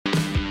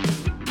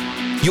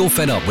You're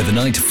fed up with a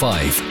 9 to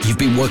 5, you've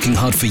been working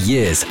hard for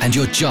years and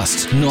you're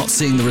just not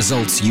seeing the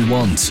results you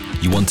want.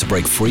 You want to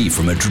break free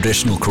from a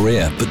traditional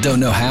career but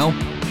don't know how?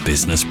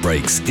 Business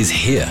Breaks is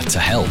here to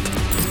help.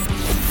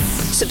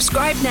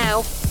 Subscribe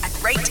now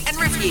and rate and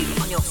review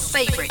on your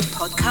favourite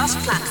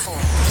podcast platform.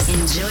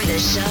 Enjoy the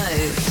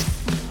show.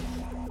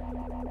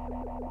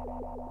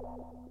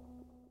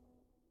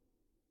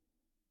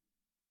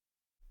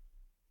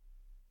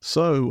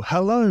 So,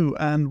 hello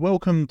and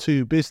welcome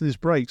to Business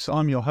Breaks.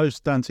 I'm your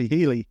host, Dante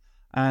Healy,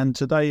 and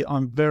today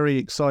I'm very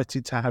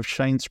excited to have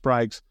Shane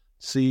Spraggs,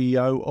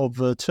 CEO of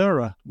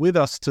Vertura, with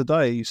us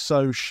today.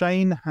 So,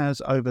 Shane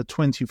has over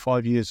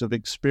 25 years of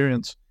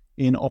experience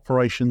in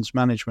operations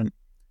management,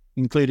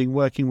 including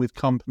working with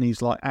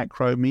companies like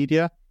Acro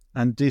Media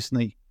and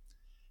Disney.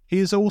 He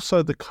is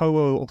also the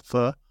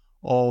co-author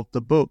of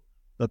the book,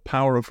 The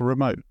Power of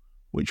Remote,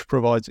 which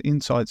provides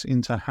insights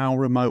into how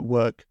remote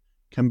work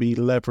can be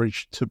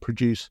leveraged to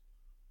produce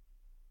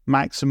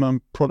maximum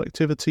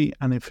productivity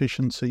and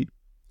efficiency.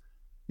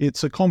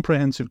 It's a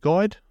comprehensive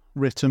guide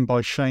written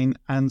by Shane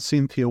and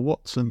Cynthia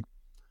Watson.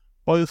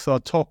 Both are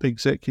top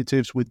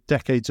executives with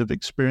decades of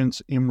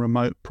experience in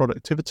remote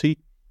productivity,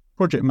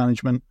 project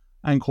management,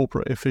 and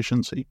corporate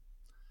efficiency.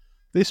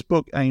 This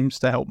book aims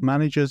to help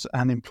managers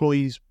and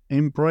employees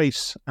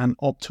embrace and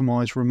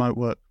optimize remote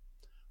work,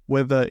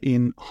 whether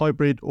in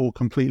hybrid or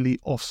completely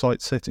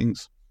off-site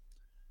settings.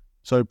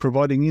 So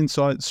providing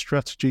insights,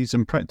 strategies,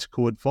 and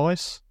practical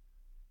advice,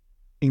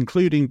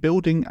 including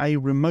building a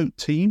remote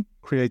team,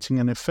 creating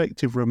an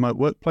effective remote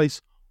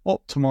workplace,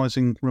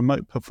 optimizing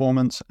remote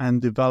performance,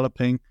 and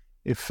developing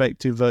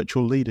effective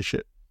virtual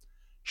leadership.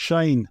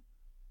 Shane,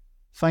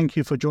 thank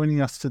you for joining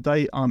us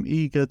today. I'm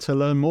eager to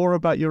learn more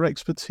about your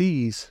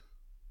expertise.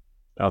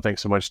 Oh,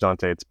 thanks so much,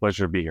 Dante. It's a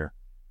pleasure to be here.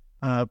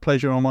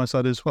 Pleasure on my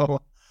side as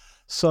well.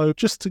 So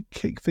just to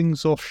kick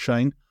things off,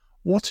 Shane,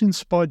 what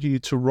inspired you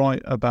to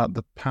write about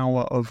the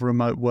power of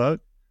remote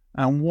work,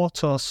 and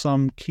what are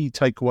some key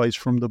takeaways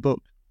from the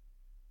book?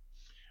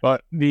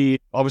 But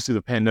obviously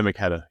the pandemic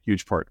had a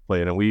huge part to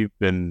play in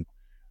it.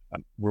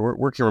 We're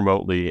working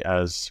remotely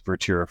as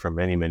Vertura for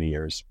many, many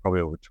years,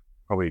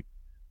 probably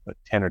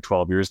 10 or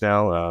 12 years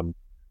now.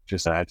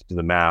 Just I had to do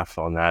the math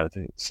on that, I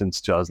think since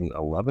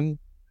 2011.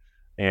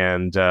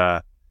 And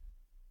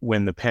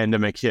when the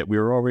pandemic hit, we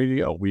were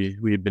already,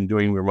 we had been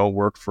doing remote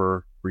work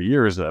for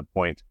years at that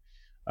point.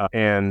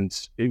 And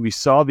we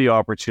saw the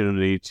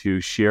opportunity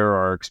to share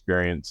our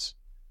experience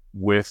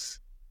with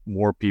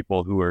more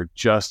people who are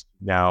just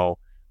now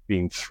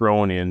being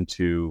thrown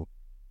into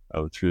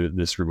through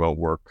this remote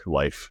work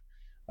life.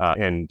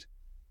 And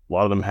a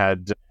lot of them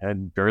had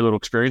very little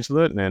experience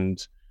with it,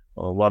 and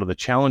a lot of the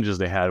challenges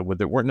they had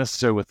with it weren't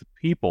necessarily with the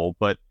people,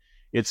 but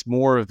it's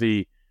more of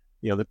the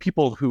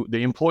people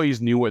the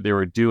employees knew what they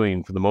were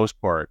doing for the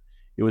most part.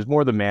 It was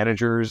more the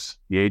managers,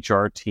 the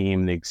HR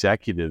team, the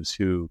executives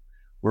who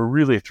were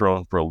really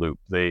thrown for a loop.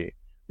 They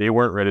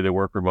weren't ready to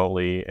work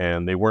remotely,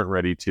 and they weren't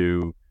ready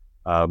to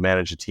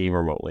manage a team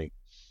remotely.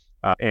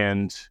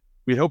 And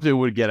we'd hoped it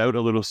would get out a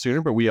little sooner,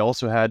 but we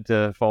also had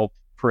to fall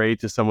prey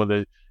to some of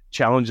the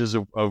challenges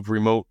of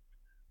remote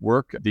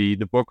work. The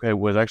book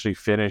was actually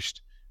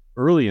finished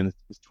early in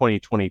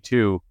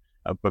 2022,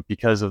 but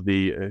because of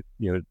the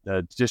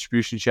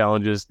distribution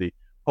challenges, the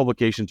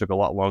publication took a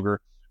lot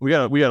longer. We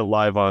got it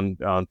live on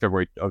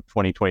February of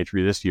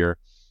 2023 this year.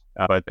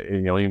 But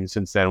even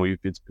since then,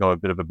 it's become a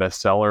bit of a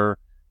bestseller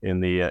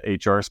in the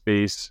HR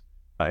space,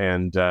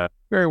 and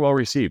very well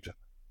received.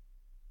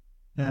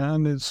 Yeah,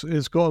 and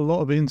it's got a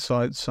lot of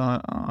insights,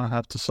 I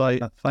have to say.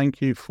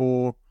 Thank you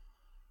for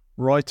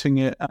writing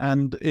it,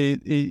 and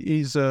it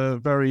is a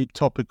very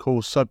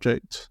topical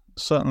subject,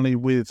 certainly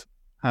with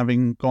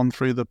having gone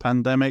through the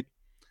pandemic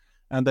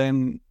and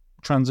then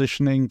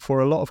transitioning for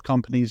a lot of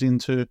companies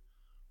into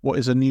what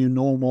is a new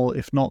normal,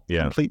 if not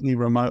completely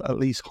remote, at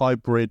least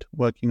hybrid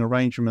working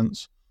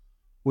arrangements,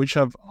 which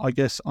have, I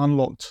guess,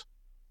 unlocked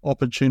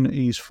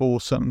opportunities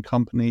for certain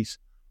companies,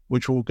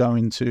 which we'll go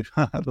into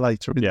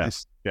later in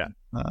this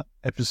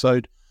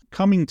episode.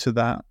 Coming to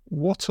that,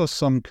 what are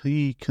some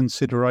key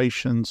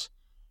considerations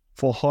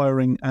for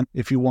hiring, and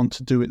if you want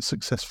to do it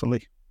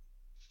successfully?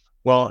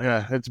 Well,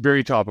 yeah, it's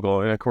very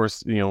topical. And of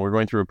course, we're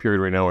going through a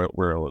period right now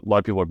where a lot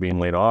of people are being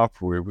laid off.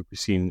 We've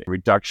seen a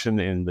reduction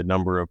in the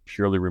number of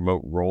purely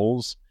remote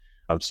roles.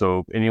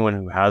 So anyone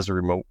who has a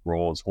remote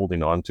role is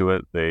holding on to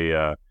it.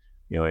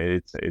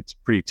 It's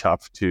pretty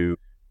tough to,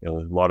 a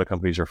lot of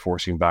companies are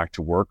forcing back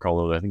to work,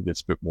 although I think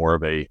that's a bit more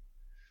of a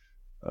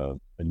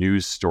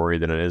news story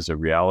than it is a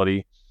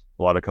reality.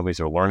 A lot of companies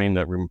are learning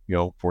that,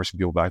 forcing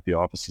people back to the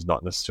office is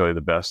not necessarily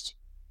the best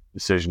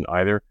decision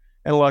either.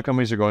 And a lot of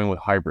companies are going with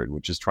hybrid,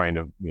 which is trying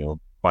to,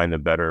 find the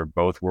better of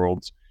both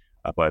worlds,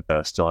 but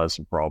still has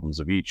some problems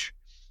of each.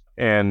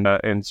 And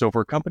so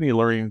for a company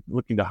looking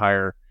to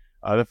hire,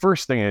 the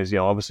first thing is,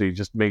 obviously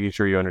just making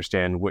sure you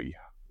understand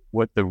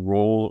what the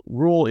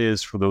role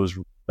is for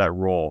that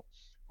role.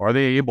 Are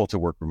they able to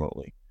work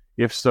remotely?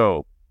 If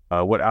so,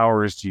 what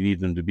hours do you need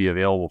them to be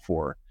available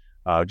for?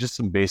 Just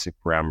some basic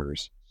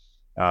parameters.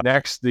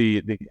 Next,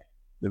 the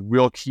the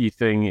real key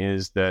thing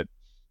is that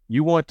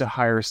you want to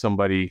hire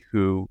somebody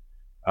who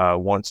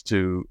wants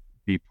to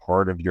be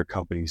part of your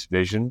company's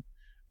vision,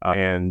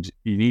 and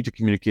you need to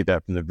communicate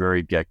that from the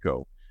very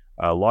get-go.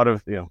 A lot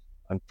of,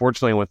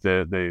 unfortunately, with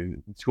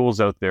the tools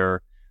out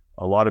there,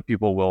 a lot of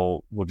people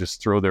will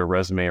just throw their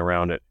resume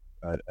around at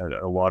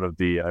a lot of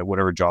the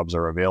whatever jobs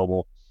are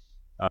available,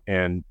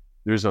 and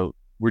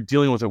we're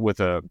dealing with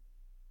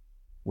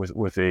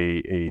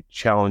a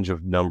challenge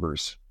of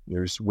numbers.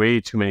 There's way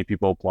too many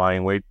people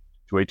applying, way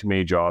too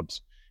many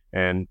jobs,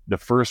 and the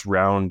first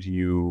round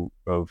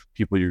of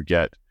people you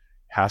get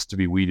has to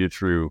be weeded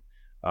through.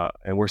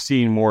 And we're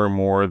seeing more and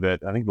more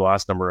that, I think the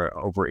last number,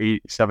 over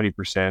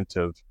 70%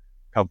 of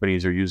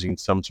companies are using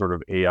some sort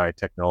of AI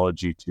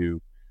technology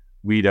to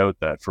weed out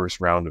that first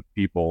round of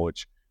people,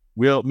 which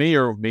may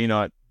or may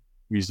not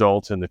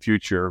result in the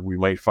future. We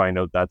might find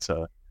out that's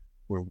a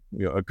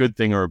good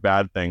thing or a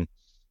bad thing.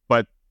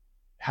 But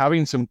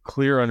having some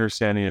clear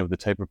understanding of the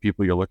type of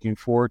people you're looking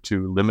for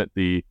to limit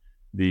the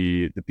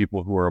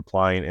people who are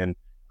applying, and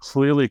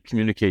clearly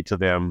communicate to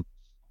them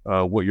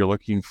what you're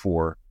looking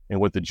for and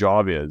what the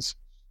job is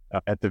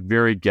at the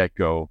very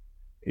get-go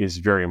is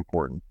very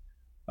important.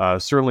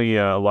 Certainly,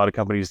 a lot of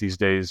companies these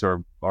days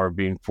are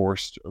being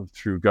forced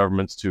through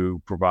governments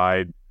to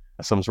provide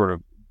some sort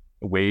of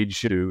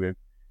wage to,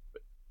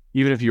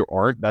 even if you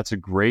aren't, that's a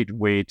great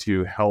way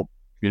to help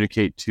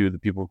communicate to the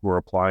people who are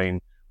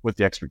applying what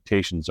the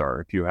expectations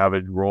are. If you have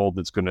a role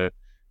that's going to,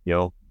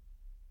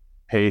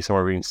 pay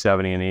somewhere between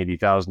 $70,000 and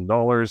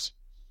 $80,000,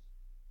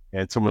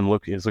 and someone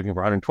is looking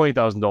for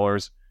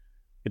 $120,000,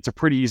 it's a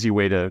pretty easy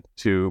way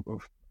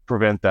to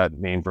prevent that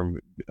name from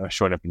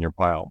showing up in your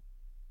pile.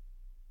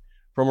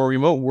 From a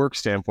remote work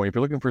standpoint, if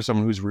you're looking for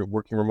someone who's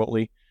working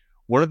remotely,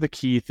 one of the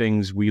key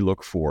things we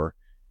look for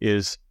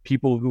is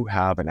people who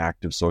have an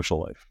active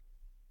social life.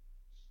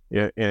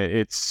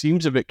 It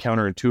seems a bit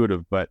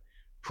counterintuitive, but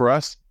for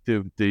us,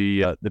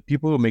 the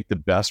people who make the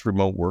best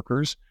remote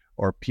workers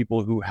are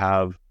people who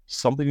have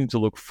something to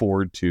look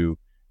forward to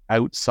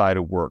outside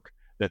of work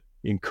that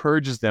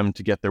encourages them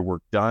to get their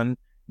work done,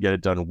 get it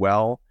done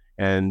well,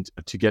 and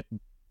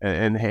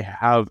and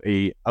have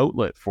a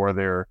outlet for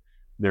their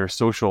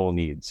social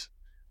needs.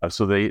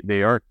 So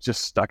they aren't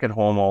just stuck at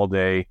home all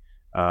day.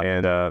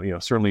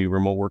 Certainly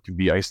remote work can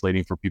be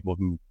isolating for people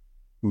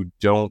who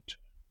don't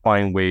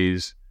find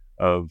ways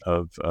of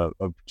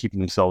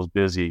keeping themselves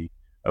busy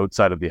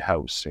outside of the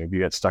house. If you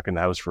get stuck in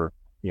the house for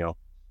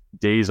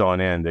days on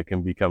end, it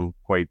can become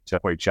quite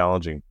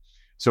challenging.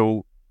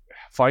 So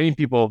finding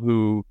people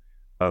who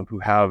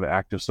have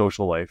active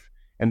social life,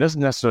 and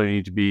doesn't necessarily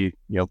need to be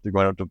they're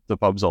going out to the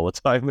pubs all the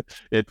time.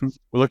 We're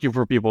looking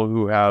for people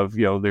who have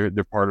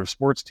they're part of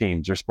sports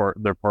teams,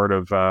 they're part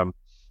of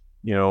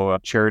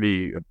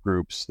charity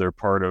groups, they're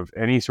part of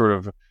any sort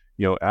of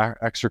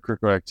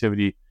extracurricular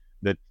activity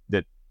that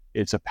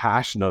it's a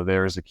passion of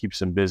theirs that keeps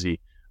them busy.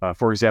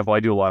 For example,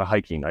 I do a lot of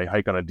hiking. I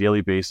hike on a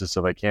daily basis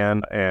if I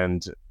can,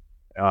 and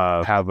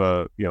have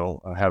a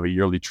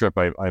yearly trip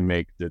I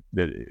make that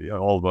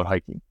all about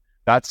hiking.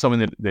 That's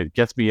something that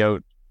gets me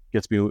out,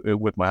 gets me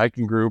with my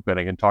hiking group, and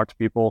I can talk to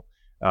people,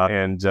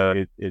 and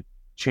it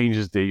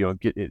changes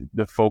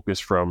the focus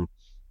from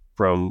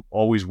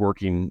always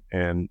working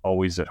and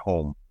always at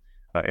home,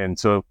 and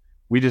so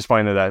we just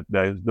find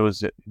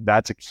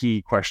that's a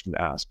key question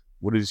to ask.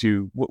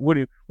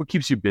 What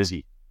keeps you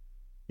busy,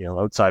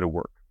 outside of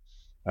work,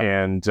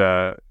 and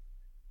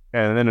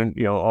then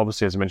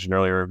obviously, as I mentioned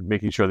earlier,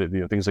 making sure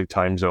that things like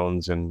time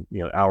zones and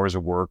hours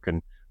of work,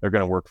 and they're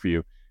going to work for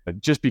you.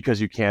 Just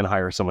because you can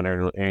hire someone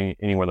anywhere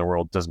in the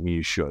world doesn't mean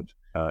you should.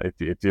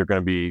 If they're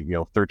going to be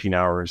 13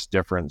 hours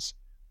difference,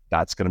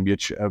 that's going to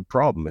be a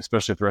problem,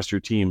 especially if the rest of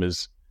your team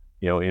is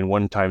in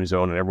one time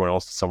zone and everyone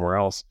else is somewhere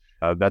else.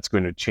 That's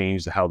going to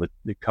change how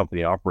the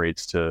company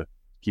operates to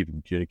keep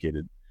them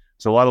communicated.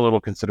 So a lot of little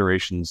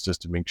considerations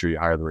just to make sure you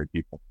hire the right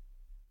people.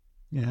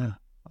 Yeah,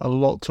 a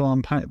lot to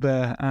unpack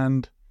there,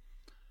 and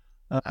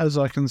as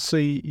I can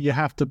see, you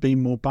have to be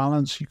more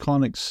balanced. You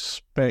can't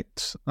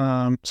expect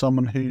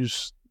someone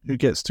who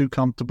gets too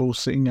comfortable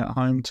sitting at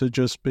home to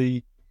just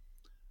be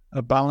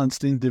a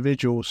balanced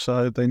individual.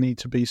 So they need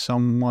to be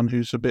someone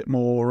who's a bit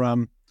more, I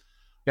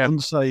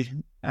wouldn't say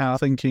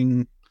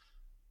thinking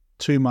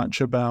too much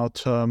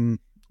about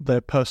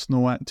their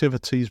personal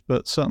activities,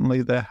 but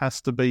certainly there has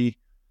to be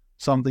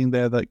something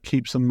there that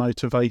keeps them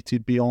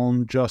motivated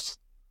beyond just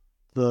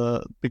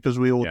because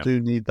we all do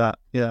need that.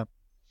 Yeah.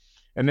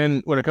 And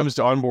then when it comes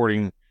to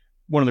onboarding,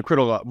 one of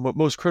the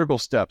most critical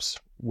steps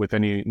with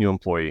any new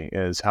employee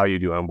is how you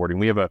do onboarding.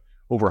 We have a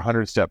over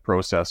 100-step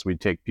process we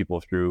take people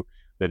through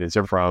that is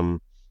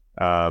from,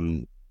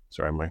 I'm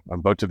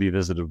about to be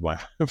visited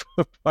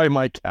by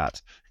my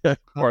cat.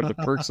 Part of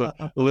the perks of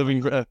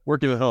living,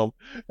 working at home.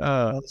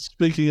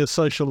 Speaking of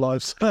social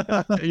lives.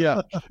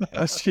 Yeah.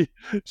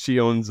 She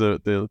owns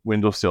the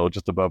windowsill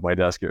just above my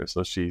desk here,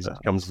 so she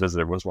comes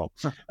visit every once in a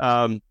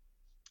while.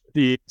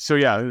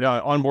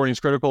 Onboarding is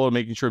critical, and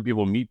making sure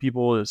people meet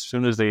people as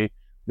soon as they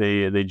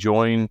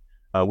join.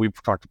 We've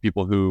talked to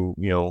people who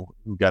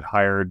got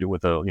hired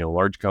with a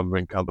large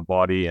government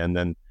body, and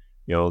then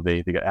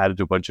they got added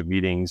to a bunch of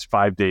meetings.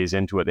 5 days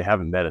into it, they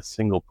haven't met a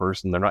single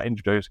person. They're not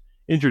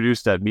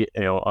introduced to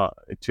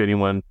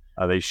anyone.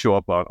 They show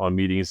up on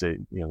meetings.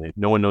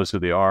 No one knows who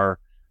they are.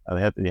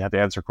 They have to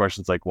answer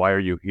questions like, "Why are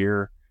you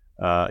here?"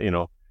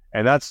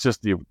 And that's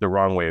just the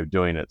wrong way of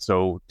doing it.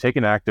 So take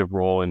an active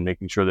role in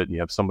making sure that you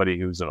have somebody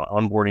who's an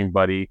onboarding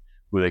buddy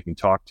who they can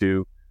talk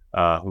to,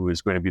 who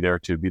is going to be there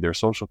to be their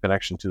social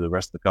connection to the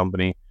rest of the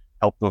company,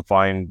 help them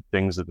find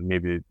things that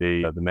maybe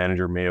the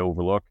manager may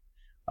overlook,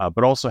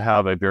 but also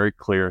have a very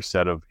clear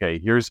set of, okay,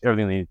 here's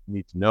everything they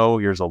need to know,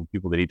 here's all the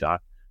people they need to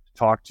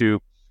talk to.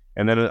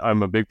 And then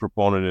I'm a big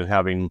proponent in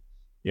having,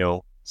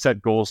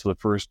 set goals for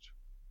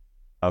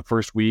the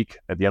first week.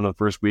 At the end of the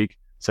first week,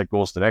 set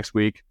goals the next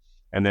week,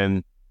 and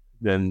then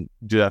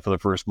do that for the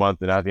first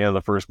month. And at the end of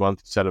the first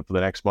month, set it for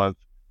the next month,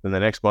 then the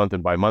next month,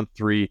 and by month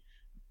 3,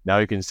 now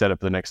you can set up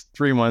for the next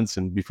 3 months,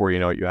 and before you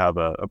know it, you have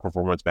a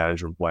performance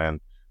management plan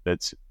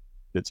that's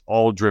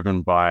all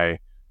driven by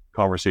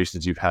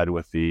conversations you've had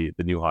with the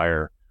new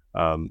hire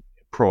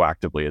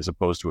proactively, as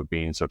opposed to it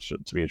being something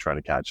you're trying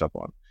to catch up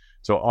on.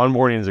 So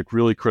onboarding is a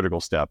really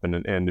critical step,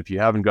 and if you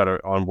haven't got an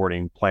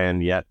onboarding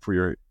plan yet for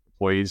your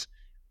employees,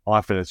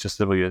 often it's just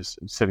simply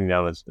sitting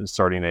down and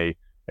starting a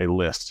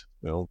list.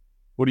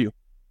 What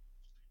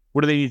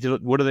do they need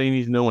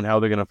to know, and how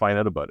they're going to find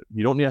out about it?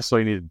 You don't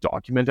necessarily need to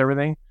document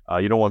everything.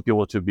 You don't want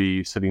people to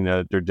be sitting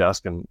at their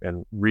desk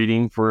and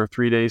reading for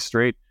 3 days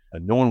straight.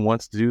 No one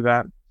wants to do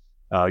that.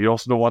 You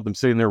also don't want them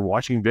sitting there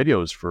watching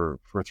videos for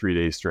 3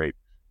 days straight.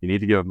 You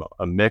need to give them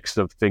a mix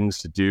of things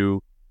to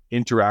do,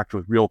 interact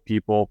with real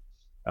people,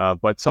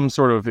 but some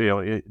sort of,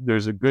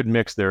 there's a good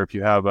mix there if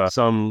you have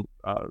some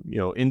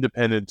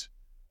independent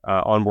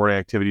onboarding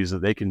activities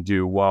that they can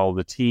do while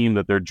the team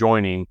that they're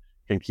joining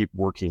can keep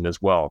working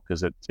as well,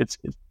 because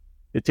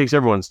it takes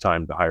everyone's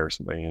time to hire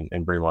somebody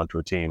and bring them onto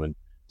a team, and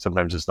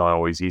sometimes it's not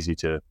always easy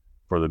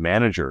for the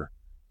manager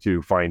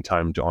to find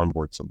time to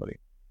onboard somebody.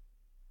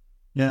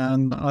 Yeah,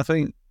 and I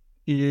think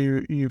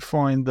you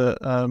find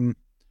that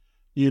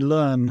you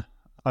learn.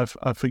 I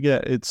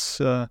forget. It's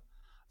I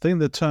think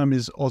the term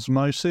is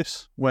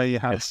osmosis, where you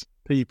have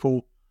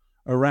people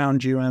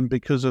around you, and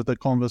because of the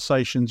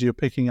conversations, you're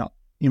picking up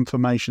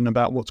information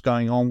about what's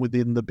going on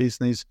within the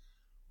business.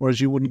 Whereas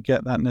you wouldn't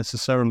get that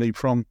necessarily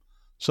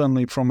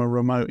certainly from a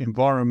remote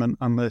environment,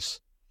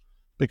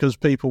 because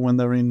people, when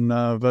they're in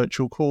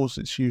virtual calls,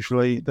 it's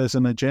usually there's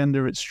an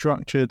agenda, it's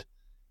structured,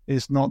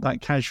 it's not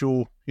that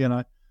casual,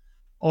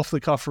 off the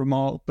cuff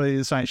remark, but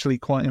it's actually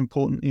quite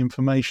important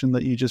information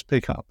that you just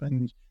pick up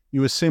and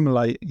you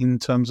assimilate in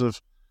terms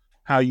of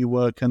how you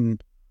work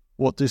and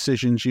what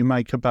decisions you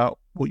make about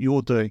what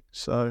you're doing.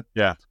 So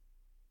yeah,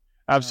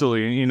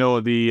 absolutely.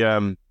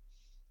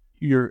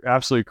 You're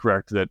absolutely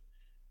correct that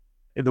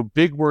the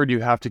big word you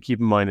have to keep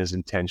in mind is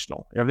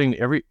intentional.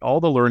 All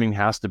the learning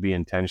has to be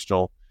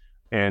intentional.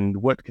 And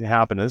what can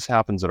happen, this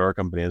happens at our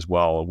company as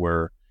well,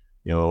 where,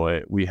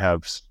 we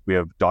have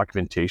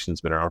documentation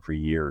that's been around for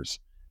years.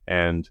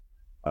 And,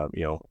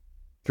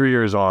 3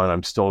 years on,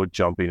 I'm still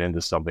jumping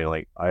into something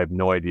like, I have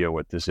no idea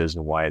what this is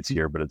and why it's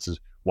here, but it's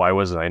why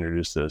wasn't I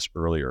introduced to this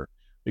earlier?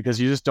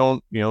 Because you just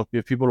don't,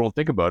 if people don't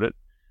think about it.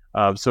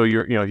 So if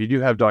you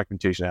do have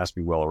documentation, it has to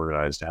be well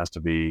organized. It has to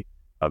be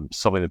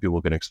something that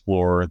people can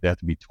explore. They have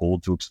to be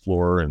told to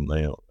explore, and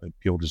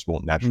people just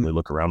won't naturally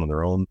look around on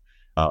their own.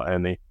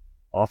 And they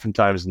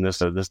oftentimes in this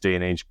day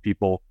and age,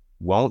 people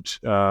won't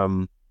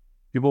read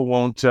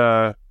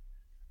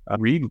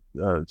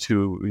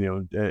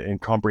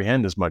and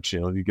comprehend as much.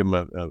 You give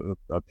them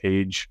a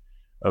page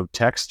of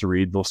text to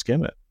read, they'll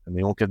skim it, and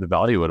they won't get the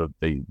value out of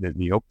it.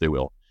 They hope they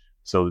will.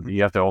 So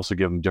you have to also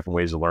give them different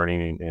ways of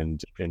learning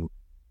and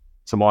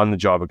some on the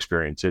job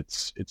experience.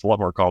 It's a lot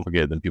more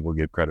complicated than people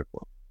give credit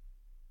for.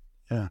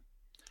 Yeah.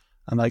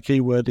 And that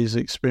key word is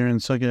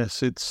experience, I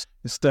guess. It's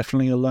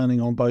definitely a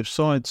learning on both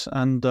sides.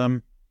 And,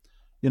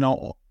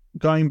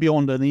 going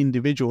beyond an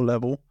individual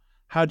level,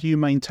 how do you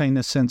maintain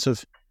a sense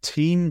of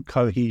team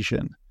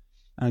cohesion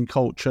and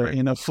culture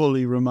in a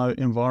fully remote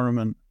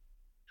environment?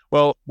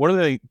 Well, one of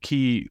the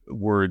key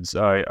words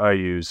I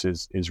use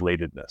is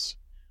relatedness.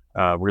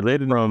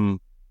 Related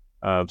from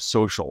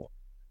social.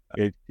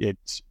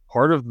 It's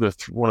part of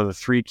one of the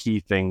 3 key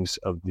things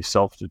of the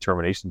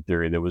self-determination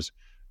theory that was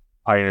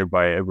pioneered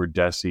by Edward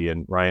Deci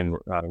and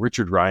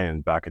Richard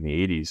Ryan back in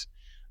the 80s.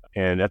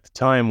 And at the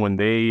time when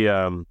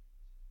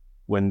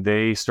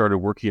they started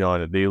working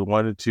on it, they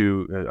wanted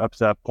to, up to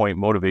that point,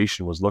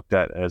 motivation was looked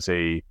at as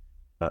a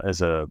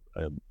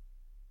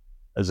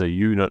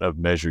unit of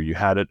measure. You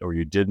had it or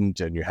you didn't,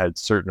 and you had a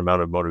certain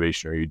amount of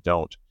motivation or you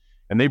don't.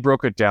 And they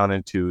broke it down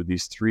into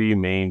these 3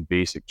 main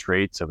basic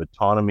traits of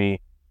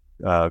autonomy,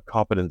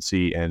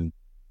 competency, and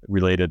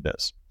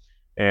relatedness.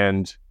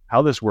 And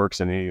how this works,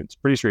 and it's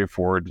pretty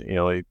straightforward,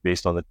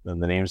 based on the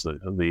names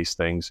of these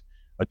things.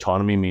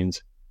 Autonomy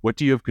means, what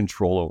do you have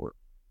control over,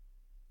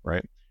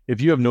 right?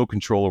 If you have no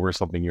control over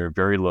something, you're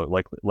very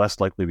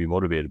less likely to be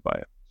motivated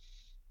by it.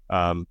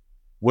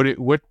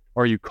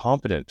 are you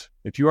competent?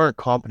 If you aren't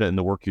competent in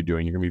the work you're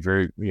doing, you're going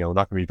to be not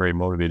going to be very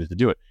motivated to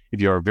do it.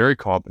 If you are very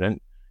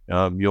competent,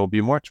 you'll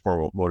be much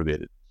more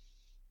motivated.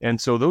 And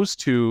so those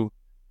two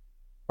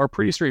are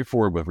pretty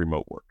straightforward with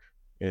remote work.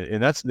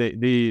 And that's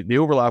they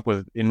overlap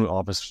with in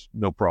office,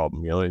 no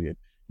problem. You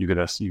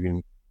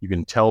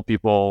can tell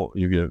people,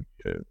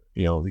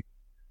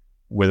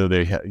 whether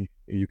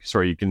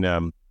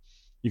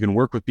you can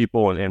work with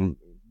people and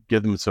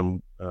give them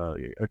some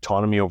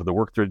autonomy over the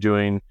work they're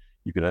doing.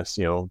 You can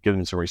give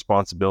them some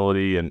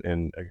responsibility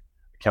and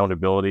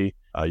accountability.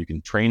 You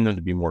can train them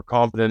to be more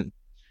competent.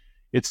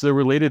 It's the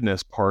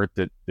relatedness part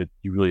that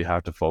you really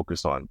have to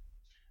focus on.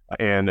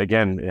 And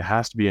again, it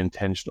has to be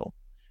intentional.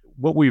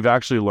 What we've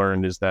actually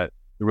learned is that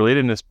the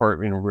relatedness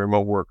part in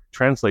remote work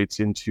translates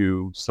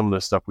into some of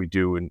the stuff we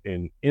do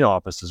in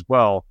office as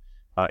well,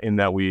 in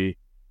that we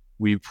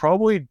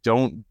probably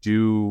don't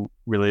do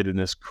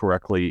relatedness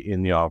correctly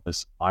in the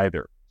office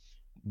either.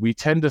 We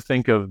tend to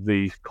think of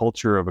the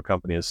culture of a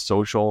company as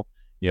social.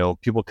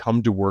 People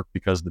come to work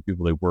because of the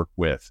people they work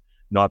with,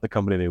 not the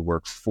company they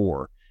work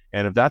for.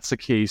 And if that's the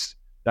case,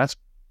 that's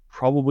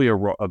probably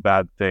a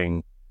bad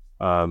thing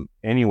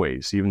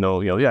anyways, even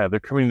though, they're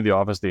coming to the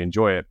office, they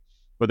enjoy it,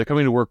 but they're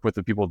coming to work with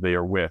the people they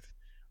are with.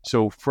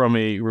 So from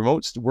a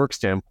remote work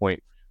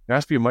standpoint, there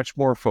has to be much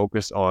more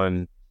focus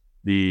on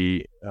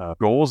the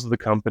goals of the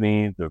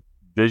company, the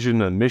vision,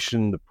 the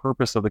mission, the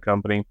purpose of the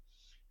company,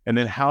 and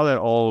then how that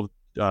all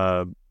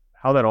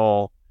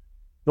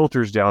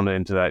filters down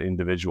into that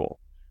individual.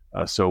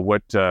 So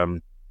what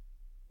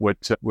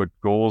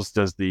goals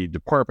does the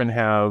department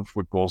have?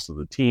 What goals does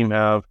the team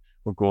have?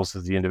 What goals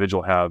does the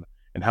individual have?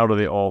 And how do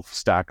they all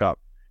stack up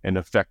and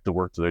affect the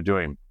work that they're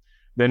doing?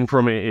 Then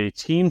from a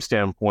team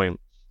standpoint,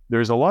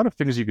 there's a lot of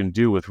things you can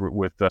do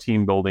with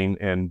team building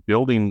and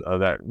building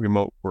that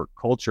remote work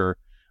culture.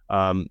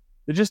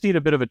 They just need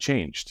a bit of a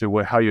change to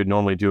how you'd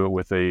normally do it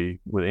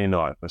within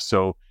office.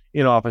 So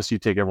in office, you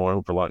take everyone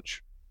home for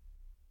lunch.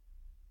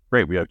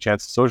 Great, we have a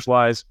chance to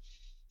socialize,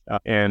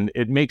 and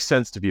it makes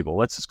sense to people.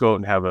 Let's just go out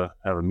and have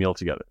a meal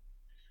together.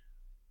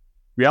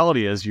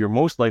 Reality is you're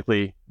most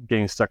likely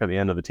getting stuck at the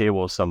end of the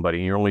table with somebody,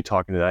 and you're only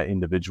talking to that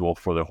individual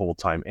for the whole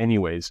time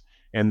anyways.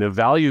 And the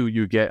value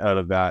you get out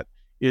of that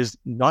is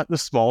not the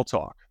small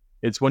talk.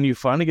 It's when you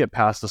finally get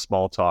past the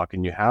small talk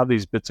and you have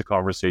these bits of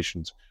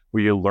conversations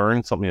where you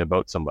learn something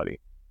about somebody,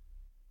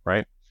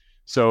 right?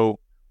 So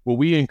what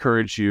we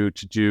encourage you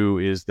to do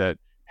is that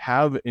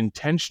have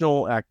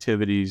intentional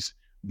activities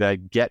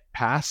that get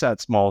past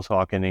that small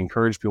talk and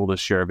encourage people to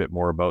share a bit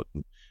more about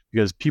them,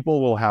 because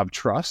people will have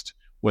trust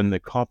when the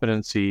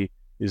competency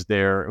is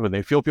there, when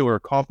they feel people are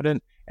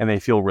competent and they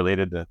feel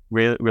related to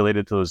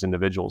those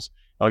individuals.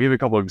 I'll give you a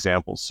couple of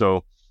examples.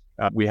 So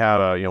we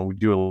have, we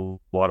do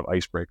a lot of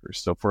icebreakers.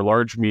 So for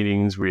large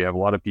meetings, we have a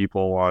lot of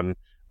people on,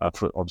 up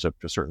to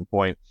a certain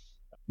point.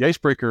 The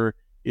icebreaker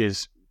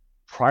is,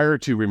 prior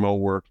to remote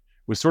work,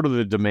 was sort of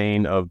the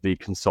domain of the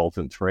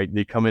consultant, right?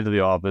 They come into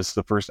the office,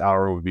 the first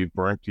hour would be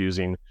burnt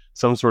using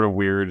some sort of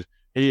weird,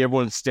 hey,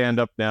 everyone stand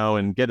up now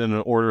and get in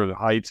an order of the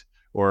height,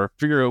 or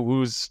figure out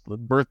whose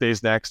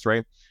birthday's next,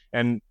 right?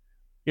 And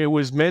it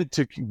was meant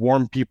to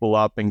warm people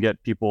up and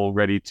get people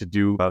ready to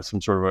do some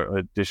sort of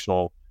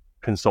additional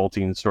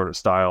consulting sort of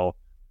style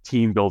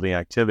team building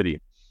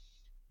activity.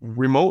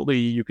 Remotely,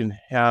 you can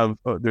have,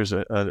 there's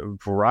a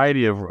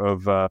variety of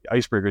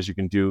icebreakers you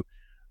can do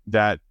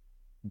that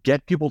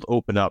get people to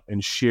open up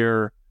and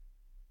share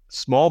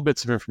small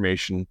bits of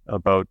information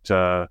about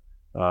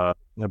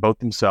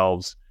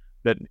themselves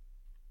that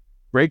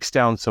breaks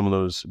down some of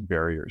those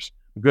barriers.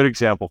 A good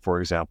example, for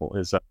example,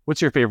 is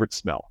what's your favorite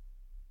smell,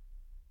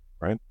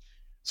 right?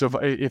 So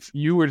if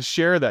you were to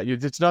share that,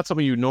 it's not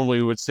something you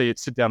normally would say,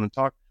 sit down and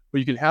talk, but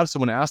you can have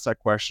someone ask that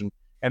question.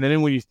 And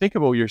then when you think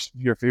about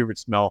your favorite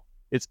smell,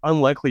 it's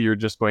unlikely you're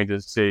just going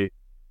to say,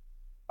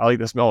 I like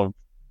the smell of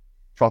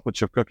chocolate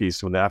chip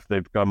cookies after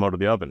they've come out of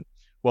the oven.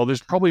 Well,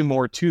 there's probably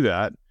more to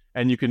that.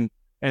 And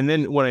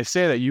then when I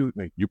say that, you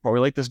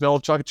probably like the smell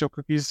of chocolate chip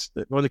cookies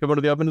when they come out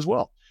of the oven as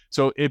well.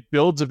 So it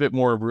builds a bit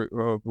more of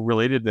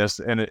relatedness,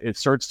 and it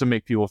starts to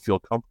make people feel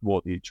comfortable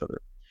with each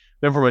other.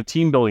 Then from a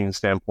team building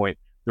standpoint,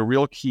 the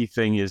real key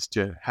thing is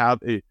to have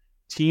a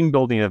team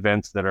building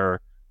events that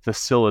are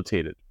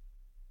facilitated.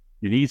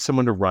 You need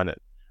someone to run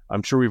it.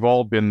 I'm sure we've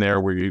all been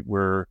there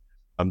where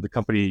the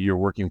company you're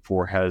working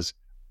for has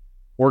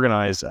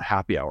organized a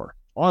happy hour,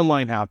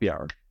 online happy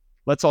hour.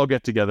 Let's all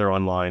get together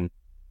online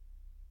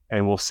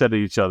and we'll sit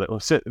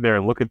there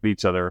and look at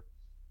each other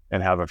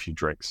and have a few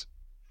drinks.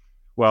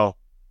 Well,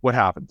 what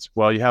happens?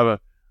 Well, you have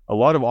a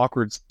lot of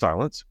awkward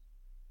silence.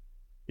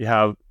 You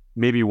have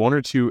maybe one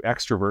or two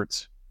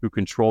extroverts who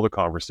control the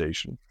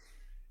conversation,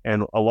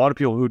 and a lot of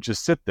people who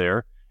just sit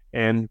there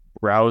and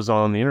browse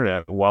on the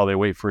internet while they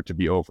wait for it to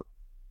be over.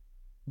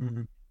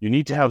 Mm-hmm. You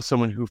need to have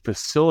someone who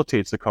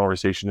facilitates the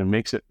conversation and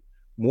makes it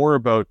more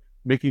about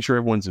making sure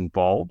everyone's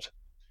involved,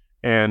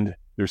 and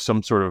there's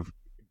some sort of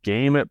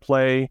game at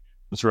play,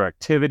 some sort of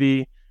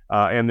activity.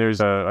 And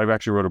I've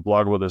actually wrote a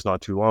blog about this not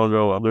too long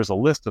ago. There's a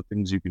list of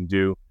things you can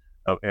do,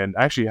 and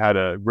actually had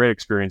a great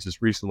experiences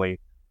recently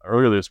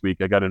earlier this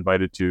week, I got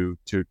invited to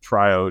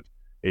try out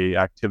a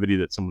activity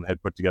that someone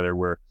had put together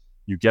where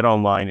you get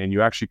online and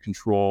you actually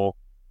control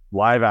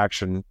live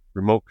action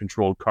remote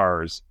controlled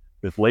cars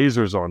with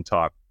lasers on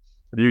top.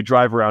 You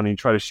drive around and you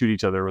try to shoot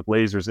each other with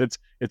lasers.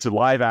 It's a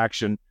live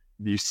action.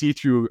 You see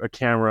through a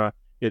camera.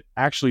 It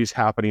actually is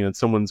happening in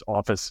someone's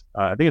office.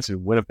 I think it's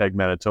in Winnipeg,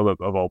 Manitoba,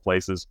 of all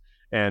places.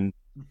 And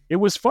it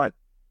was fun.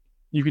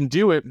 You can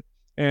do it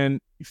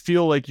and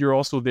feel like you're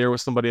also there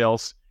with somebody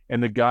else.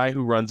 And the guy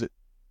who runs it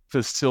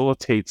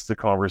facilitates the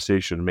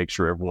conversation and makes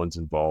sure everyone's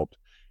involved.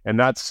 And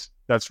that's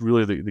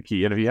really the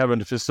key. And if you have a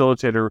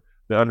facilitator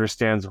that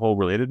understands the whole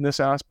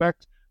relatedness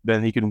aspect,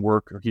 then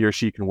he or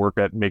she can work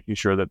at making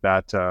sure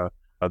that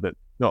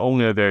not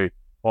only are they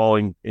all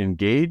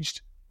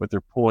engaged, but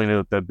they're pulling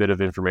out that bit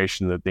of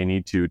information that they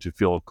need to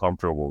feel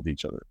comfortable with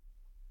each other.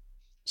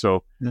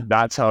 So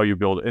that's how you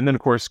build it. And then,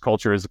 of course,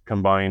 culture is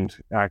combined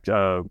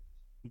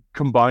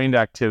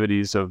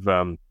activities of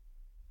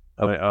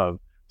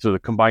so the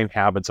combined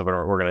habits of an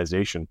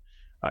organization.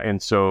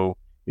 And so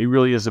it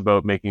really is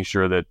about making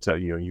sure that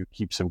you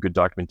keep some good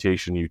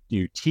documentation.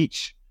 You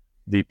teach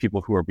the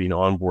people who are being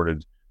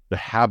onboarded the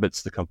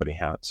habits the company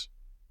has,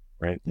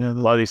 right? Yeah, a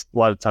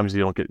lot of times they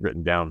don't get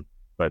written down.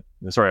 But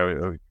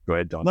sorry, go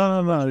ahead, Don.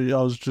 No.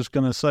 I was just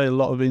going to say a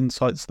lot of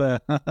insights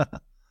there.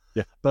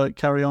 Yeah, but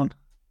carry on.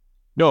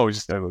 No,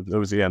 that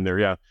was the end there.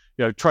 Yeah.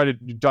 Try to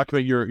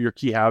document your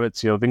key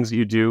habits. Things that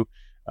you do,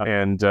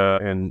 and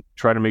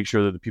try to make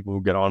sure that the people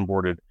who get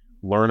onboarded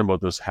learn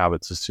about those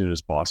habits as soon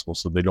as possible,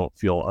 so they don't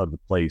feel out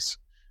of place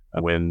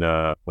when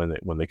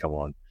they come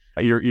on.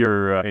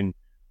 And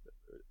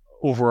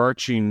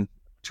overarching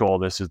to all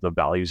this is the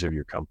values of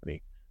your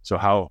company.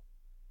 So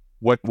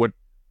what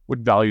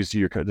values does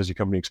your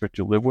company expect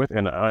you to live with?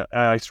 And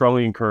I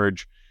strongly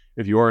encourage,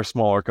 if you are a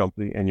smaller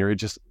company and you're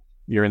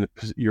in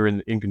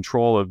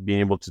control of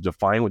being able to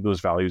define what those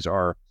values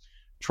are,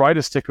 try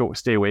to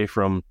stay away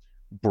from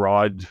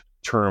broad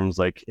terms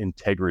like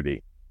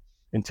integrity.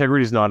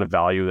 Integrity is not a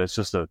value. That's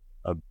just a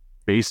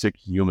basic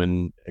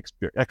human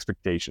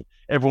expectation.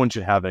 Everyone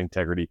should have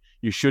integrity.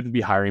 You shouldn't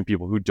be hiring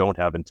people who don't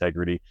have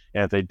integrity.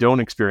 And if they don't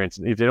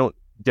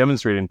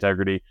demonstrate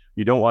integrity,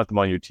 you don't want them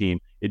on your team.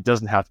 It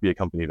doesn't have to be a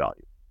company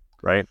value,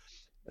 right?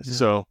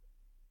 Yeah.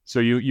 So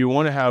you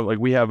want to have, like,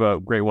 we have a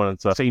great one.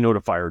 It's say no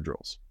to fire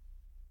drills.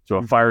 So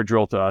a fire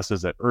drill to us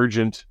is an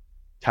urgent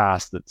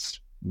task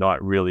that's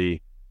not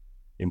really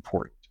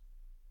important.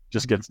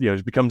 Just gets,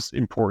 it becomes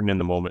important in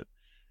the moment.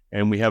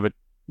 And we have a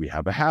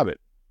habit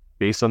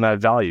based on that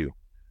value.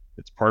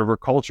 It's part of our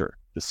culture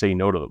to say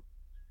no to them.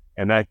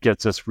 And that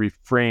gets us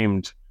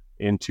reframed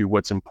into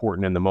what's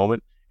important in the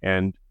moment.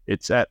 And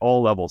it's at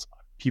all levels.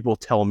 People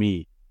tell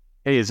me,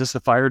 hey, is this a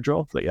fire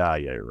drill? Like, yeah,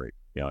 you're right.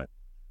 Yeah.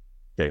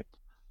 Okay.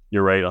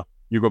 You're right.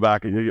 You go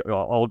back.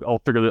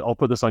 I'll figure that. I'll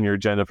put this on your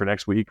agenda for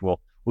next week.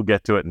 We'll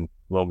get to it. And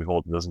lo and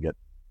behold, it doesn't get.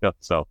 Yeah.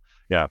 So,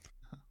 yeah.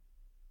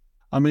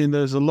 I mean,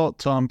 there's a lot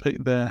to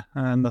unpick there.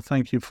 And I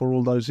thank you for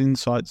all those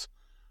insights.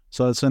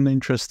 So it's an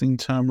interesting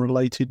term,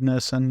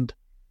 relatedness, and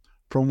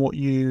from what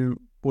you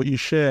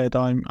shared,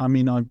 I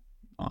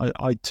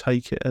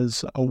take it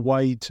as a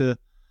way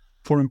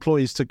for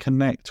employees to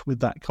connect with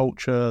that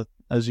culture,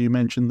 as you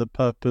mentioned, the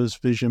purpose,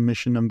 vision,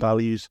 mission, and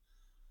values.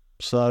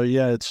 So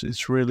yeah,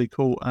 it's really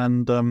cool,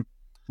 and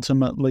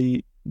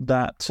ultimately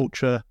that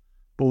culture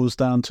boils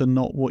down to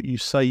not what you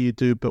say you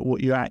do, but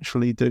what you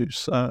actually do.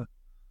 So.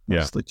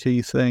 That's the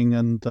key thing.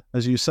 And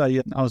as you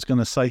say, I was going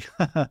to say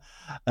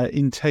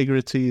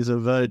integrity is a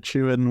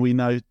virtue, and we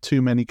know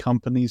too many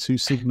companies who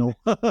signal.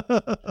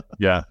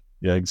 Yeah,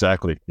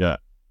 exactly. Yeah.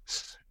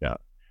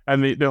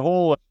 And the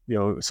whole,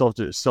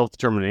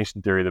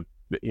 self-determination theory,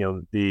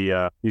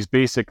 these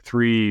basic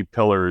 3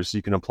 pillars,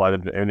 you can apply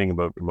them to anything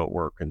about remote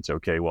work. And say,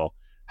 okay, well,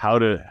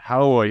 how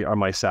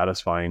am I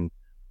satisfying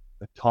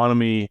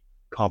autonomy,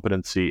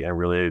 competency, and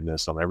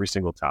relatedness on every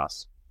single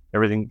task,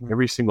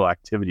 every single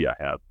activity I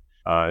have?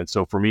 And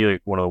so for me,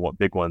 like, one of the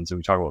big ones, and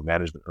we talked about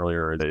management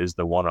earlier, is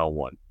the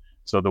one-on-one.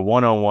 So the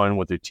one-on-one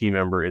with the team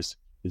member is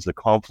the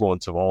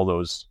confluence of all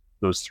those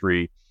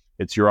 3.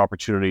 It's your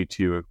opportunity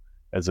to,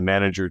 as a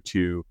manager,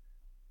 to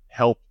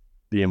help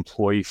the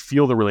employee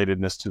feel the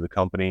relatedness to the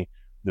company,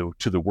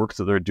 to the work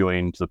that they're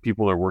doing, to the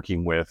people they're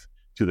working with,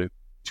 to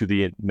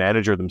the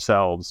manager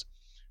themselves,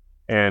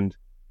 and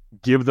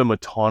give them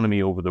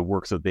autonomy over the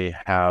work that they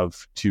have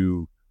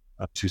to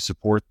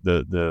support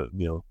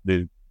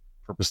the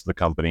purpose of the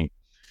company,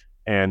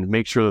 and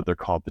make sure that they're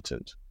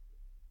competent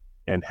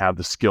and have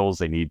the skills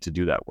they need to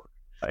do that work.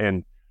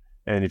 And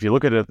if you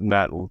look at it in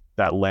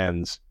that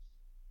lens,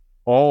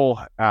 all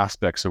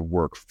aspects of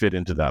work fit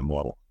into that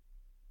model.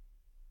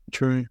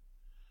 True.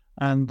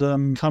 And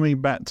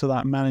coming back to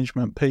that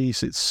management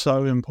piece, it's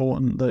so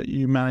important that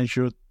you manage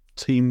your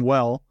team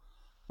well.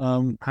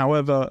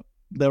 However,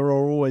 there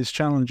are always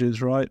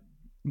challenges, right?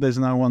 There's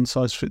no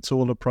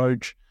one-size-fits-all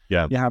approach.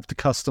 Yeah. You have to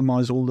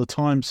customize all the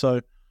time.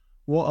 So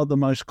what are the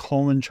most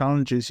common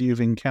challenges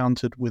you've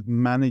encountered with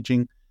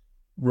managing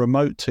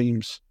remote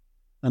teams,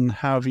 and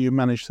how have you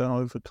managed to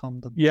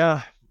overcome them?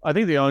 Yeah, I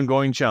think the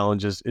ongoing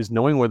challenge is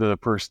knowing whether the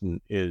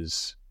person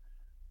is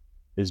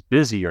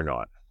busy or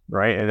not,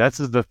 right? And that's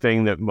the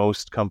thing that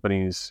most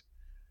companies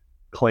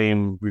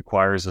claim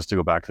requires us to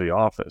go back to the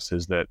office,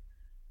 is that,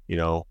 it's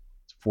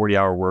a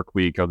 40-hour work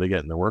week. Are they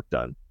getting their work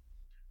done?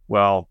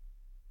 Well,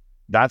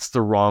 that's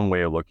the wrong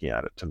way of looking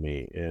at it to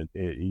me.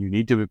 You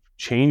need to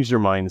change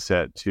your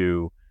mindset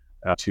to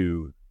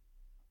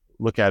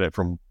look at it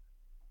from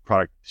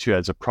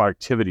as a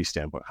productivity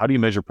standpoint. How do you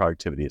measure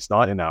productivity? It's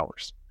not in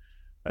hours.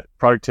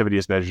 Productivity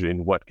is measured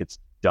in what gets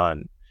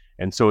done.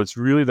 And so it's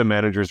really the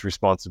manager's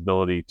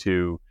responsibility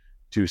to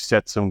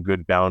set some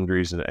good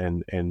boundaries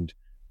and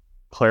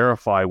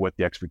clarify what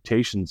the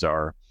expectations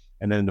are,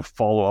 and then to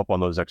follow up on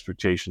those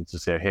expectations to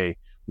say, hey,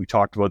 we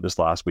talked about this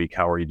last week.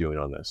 How are you doing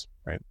on this?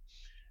 Right.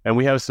 And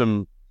we have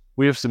some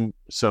basic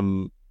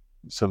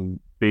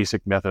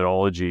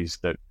methodologies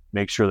that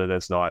make sure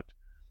that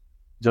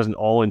doesn't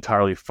all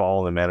entirely fall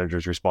on the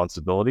manager's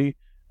responsibility,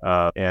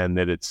 and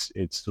that it's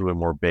a little bit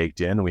more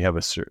baked in. We have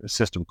a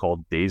system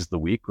called Days of the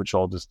Week, which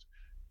I'll just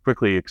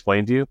quickly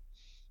explain to you.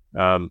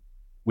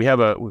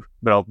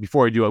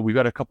 Before I do it, we've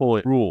got a couple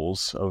of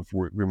rules of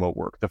remote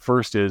work. The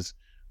first is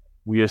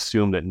we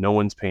assume that no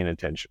one's paying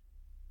attention.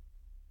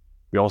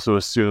 We also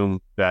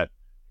assume that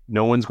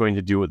no one's going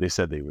to do what they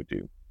said they would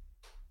do.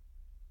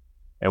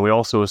 And we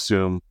also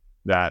assume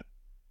that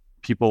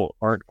people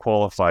aren't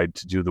qualified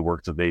to do the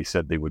work that they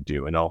said they would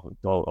do. And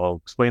I'll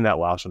explain that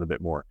last one a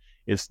bit more.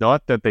 It's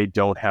not that they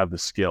don't have the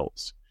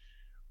skills.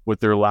 What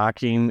they're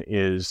lacking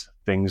is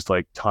things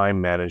like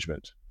time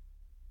management,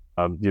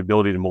 the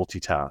ability to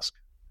multitask,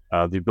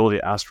 the ability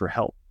to ask for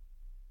help.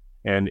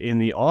 And in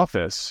the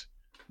office,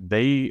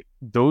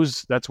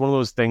 that's one of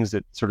those things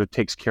that sort of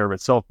takes care of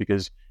itself,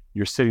 because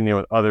you're sitting there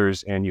with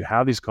others and you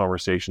have these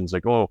conversations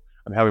like, oh,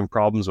 I'm having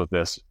problems with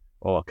this.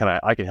 Oh,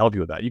 I can help you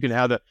with that. You can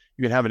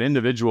have an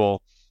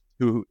individual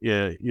who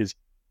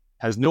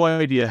has no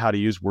idea how to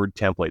use Word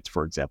templates,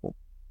 for example.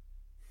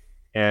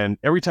 And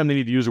every time they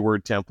need to use a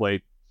Word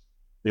template,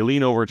 they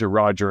lean over to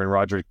Roger, and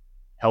Roger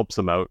helps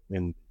them out,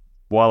 and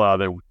voila,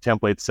 the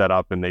template's set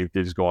up, and they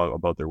just go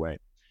about their way.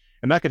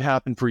 And that could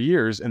happen for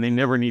years, and they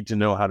never need to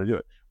know how to do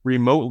it.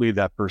 Remotely,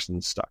 that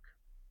person's stuck,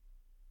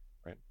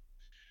 right?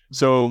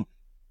 So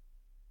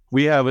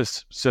we have a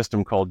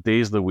system called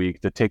Days of the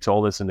Week that takes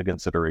all this into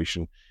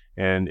consideration,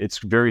 and it's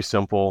very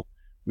simple.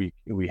 We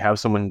have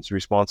someone who's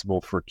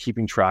responsible for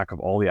keeping track of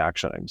all the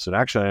action items. So an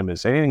action item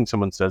is anything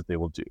someone says they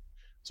will do.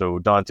 So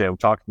Dante, I'm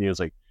talking to you, it's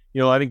like,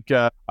 I think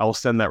I will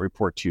send that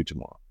report to you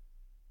tomorrow.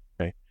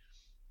 Okay.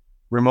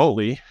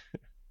 Remotely,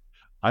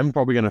 I'm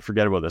probably going to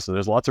forget about this. And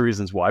there's lots of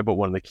reasons why, but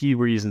one of the key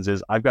reasons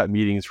is I've got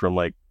meetings from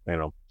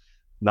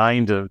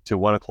 9 to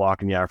 1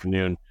 o'clock in the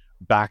afternoon,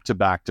 back to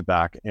back to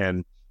back.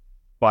 And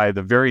by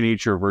the very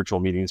nature of virtual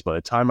meetings, by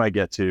the time I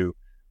get to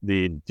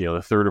the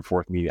third or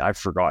fourth meeting, I've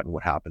forgotten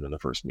what happened in the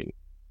first meeting,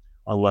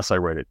 unless I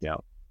write it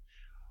down.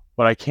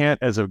 But I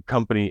can't, as a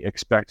company,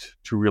 expect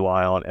to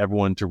rely on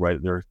everyone to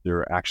write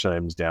their action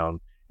items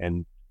down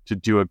and to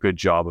do a good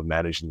job of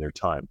managing their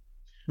time.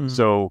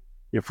 So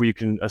if we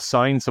can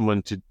assign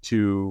someone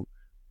to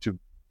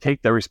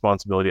take that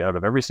responsibility out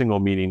of every single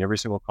meeting, every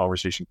single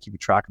conversation, keep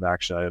track of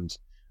action items,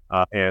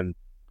 and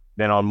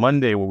then on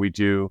Monday, what we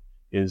do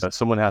is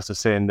someone has to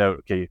send out,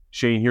 okay,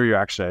 Shane, here are your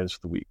action items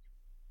for the week.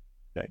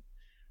 Okay.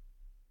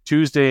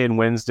 Tuesday and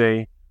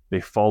Wednesday, they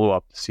follow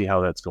up to see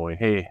how that's going.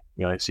 Hey,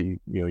 I see,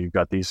 you've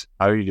got these.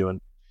 How are you doing?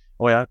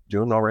 Oh yeah,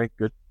 doing all right,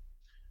 good.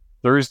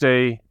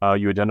 Thursday,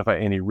 you identify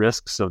any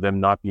risks of them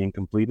not being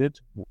completed.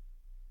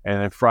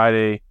 And then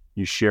Friday,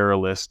 you share a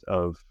list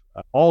of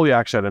all the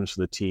action items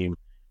for the team.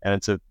 And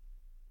it's a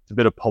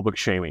bit of public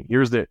shaming.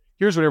 Here's what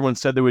everyone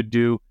said they would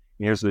do,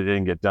 and here's what they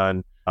didn't get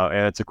done.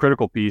 And it's a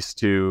critical piece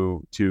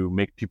to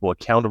make people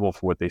accountable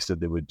for what they said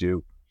they would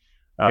do.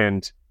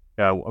 I'm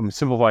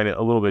simplifying it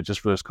a little bit just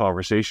for this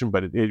conversation,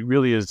 but it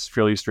really is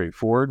fairly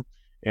straightforward.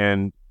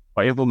 And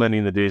by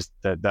implementing the days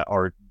that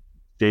are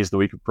days of the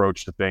week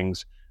approach to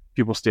things,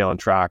 people stay on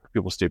track,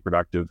 people stay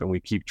productive, and we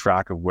keep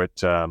track of what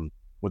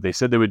they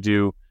said they would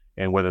do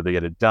and whether they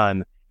get it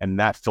done. And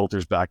that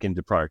filters back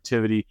into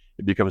productivity.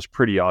 It becomes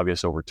pretty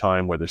obvious over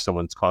time whether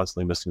someone's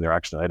constantly missing their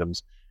action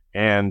items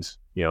and,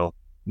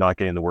 not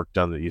getting the work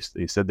done that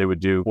they said they would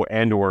do,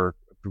 or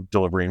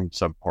delivering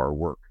subpar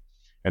work.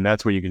 And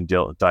that's where you can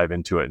dive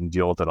into it and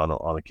deal with it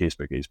on a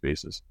case-by-case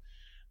basis.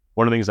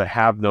 One of the things I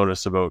have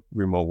noticed about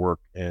remote work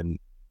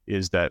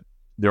is that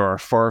there are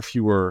far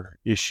fewer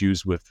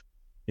issues with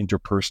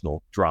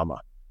interpersonal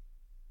drama.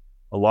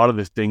 A lot of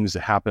the things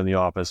that happen in the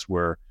office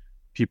where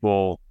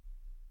people,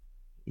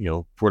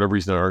 for whatever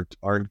reason,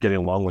 aren't getting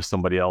along with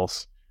somebody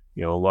else,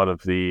 a lot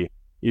of the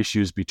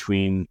issues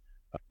between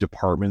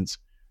departments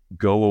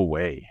go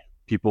away.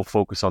 People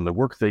focus on the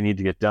work they need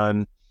to get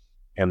done,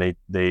 and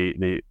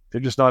they're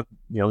just not,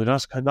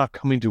 they're not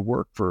coming to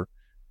work for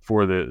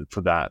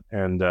that,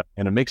 and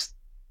it makes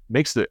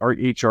our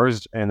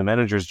HR's and the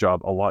manager's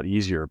job a lot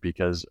easier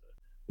because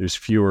there's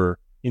fewer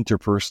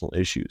interpersonal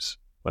issues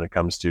when it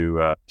comes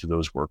to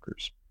those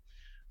workers.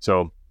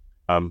 So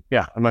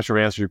Yeah, I'm not sure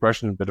if I answered your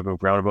question in a bit of a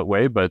roundabout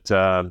way, but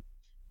the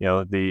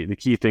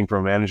key thing from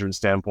a management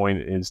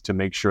standpoint is to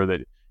make sure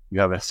that you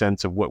have a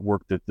sense of what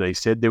work that they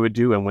said they would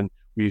do, and when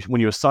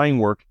you assign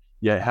work,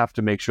 you have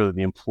to make sure that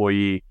the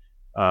employee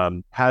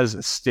has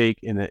a stake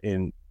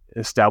in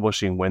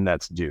establishing when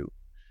that's due.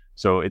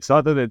 So it's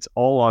not that it's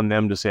all on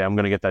them to say, I'm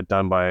going to get that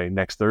done by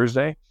next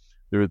Thursday.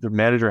 The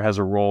manager has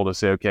a role to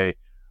say, okay,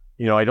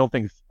 I don't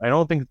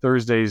think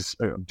Thursday's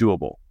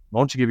doable.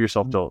 Why don't you give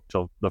yourself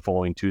till the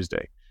following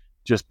Tuesday,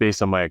 just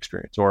based on my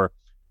experience? Or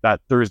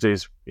that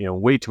Thursday's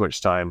way too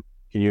much time.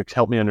 Can you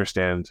help me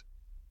understand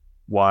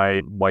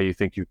why you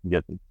think you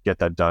can get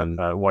that done?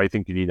 Why you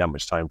think you need that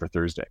much time for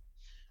Thursday?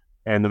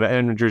 And the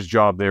manager's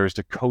job there is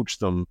to coach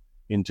them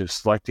into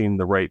selecting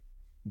the right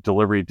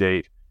delivery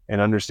date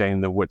and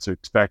understanding what's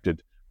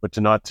expected, but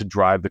to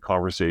drive the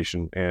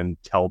conversation and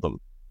tell them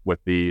what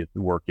the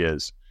work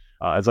is.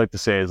 I'd like to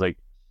say is the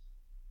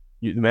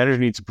manager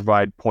needs to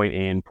provide point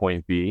A and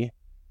point B.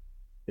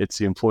 It's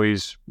the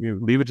employees,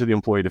 leave it to the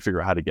employee to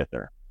figure out how to get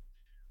there.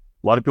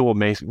 A lot of people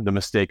make the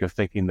mistake of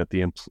thinking that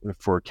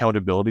for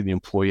accountability, the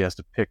employee has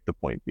to pick the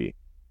point B.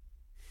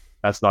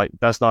 That's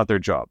not their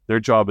job.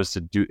 Their job is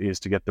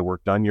to get the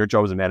work done. Your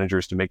job as a manager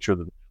is to make sure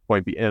that the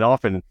point B, and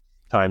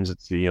oftentimes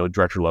it's the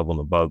director level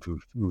and above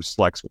who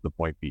selects what the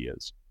point B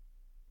is.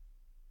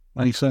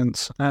 Makes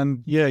sense.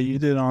 And yeah, you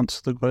did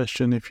answer the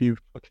question. If you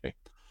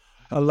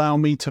allow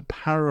me to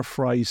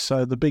paraphrase,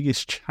 so the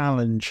biggest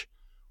challenge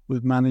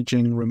with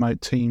managing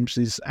remote teams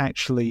is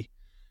actually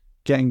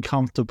getting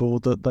comfortable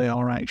that they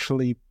are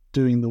actually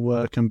doing the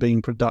work and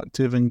being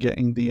productive and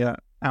getting the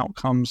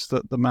outcomes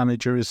that the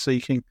manager is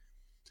seeking.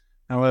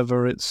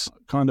 However, it's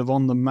kind of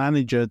on the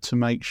manager to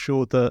make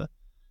sure that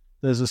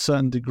there's a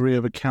certain degree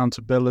of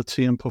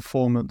accountability and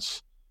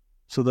performance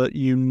so that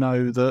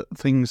that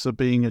things are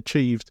being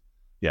achieved.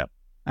 Yeah.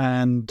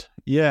 And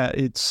yeah,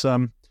 it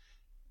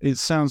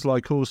sounds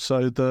like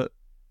also that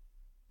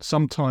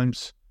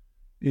sometimes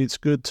it's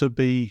good to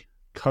be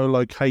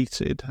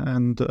co-located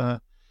and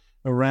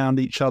around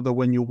each other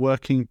when you're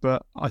working,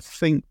 but I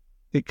think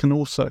it can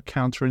also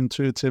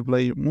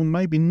counterintuitively, well,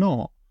 maybe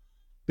not,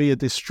 be a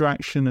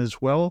distraction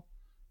as well,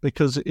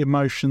 because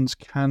emotions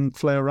can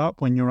flare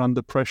up when you're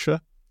under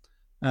pressure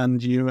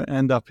and you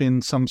end up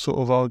in some sort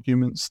of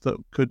arguments that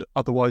could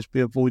otherwise be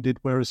avoided.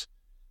 Whereas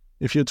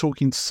if you're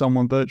talking to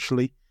someone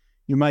virtually,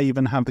 you may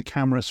even have the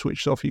camera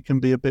switched off. You can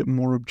be a bit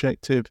more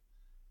objective.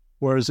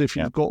 Whereas if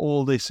you've got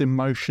all this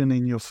emotion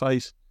in your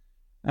face,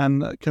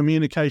 and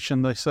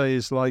communication, they say,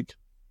 is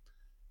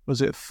was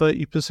it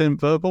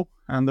 30% verbal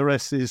and the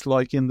rest is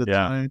in the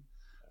tone.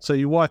 So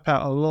you wipe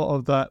out a lot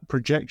of that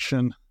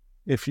projection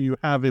if you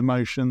have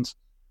emotions,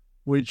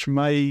 which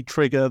may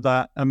trigger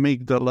that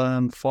amygdala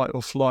and fight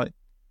or flight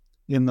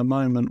in the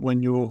moment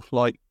when you're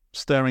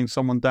staring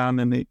someone down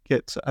and it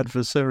gets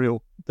adversarial,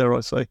 dare I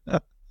say.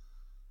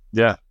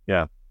 Yeah,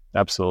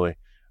 absolutely.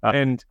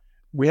 And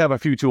we have a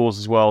few tools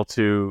as well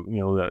to,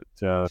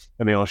 that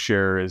I mean, I'll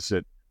share is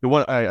that the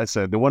one I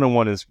said, the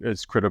one-on-one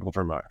is critical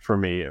from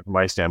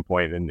my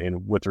standpoint,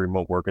 and with the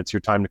remote work, it's your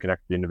time to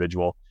connect with the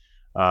individual.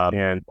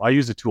 And I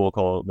use a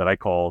tool that I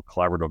call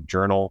Collaborative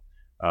Journal.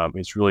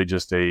 It's really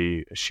just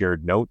a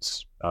shared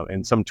notes,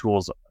 and some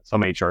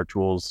HR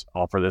tools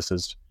offer this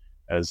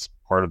as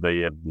part of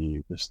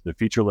the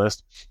feature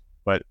list.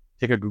 But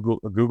take a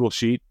Google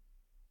sheet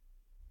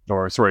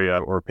or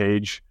a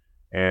page,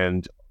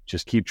 and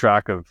just keep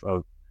track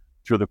of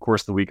through the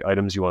course of the week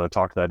items you want to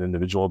talk to that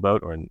individual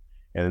about,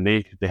 and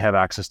they have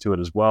access to it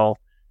as well,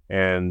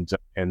 and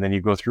then you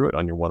go through it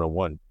on your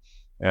one-on-one,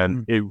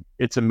 and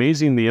it's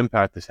amazing the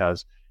impact this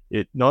has.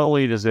 It not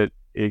only does it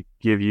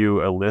give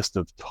you a list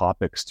of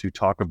topics to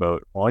talk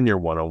about on your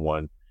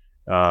one-on-one,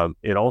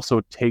 it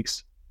also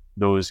takes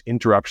those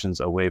interruptions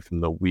away from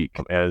the week.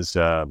 As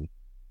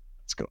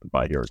it's going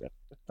by here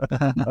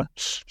again.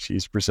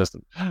 She's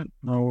persistent.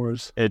 No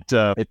worries.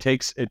 It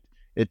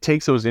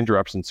takes those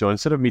interruptions. So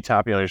instead of me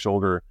tapping on your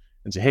shoulder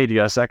and say, hey, do you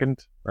got a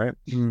second? Right?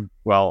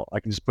 Well, I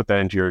can just put that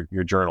into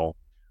your journal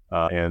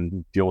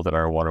and deal with it on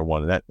our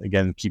one-on-one. And that,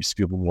 again, keeps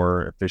people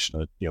more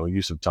efficient at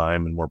use of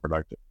time and more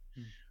productive.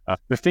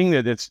 The thing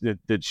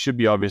that should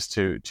be obvious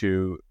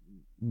to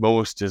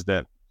most is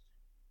that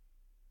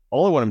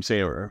all of what I'm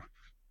saying are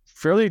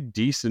fairly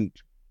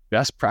decent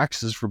best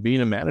practices for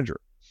being a manager,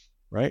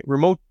 right?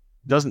 Remote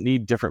doesn't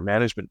need different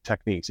management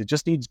techniques. It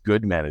just needs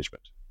good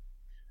management.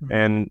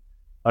 And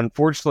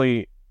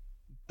unfortunately,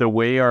 the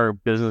way our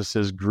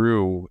businesses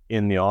grew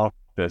in the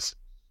office,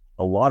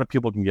 a lot of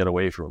people can get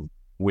away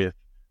with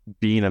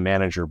being a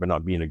manager, but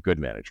not being a good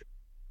manager.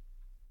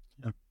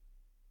 Yeah.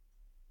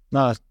 No,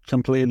 I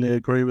completely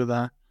agree with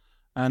that.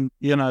 And,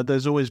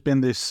 there's always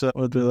been this,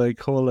 what do they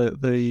call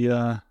it?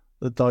 The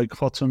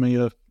dichotomy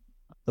of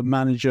the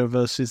manager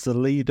versus the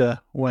leader,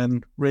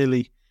 when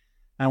really,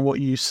 and what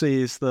you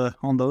see is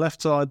on the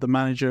left side, the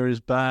manager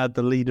is bad,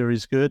 the leader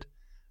is good.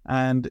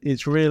 And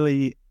it's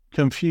really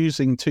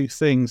confusing two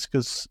things,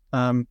 because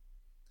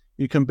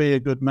you can be a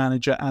good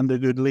manager and a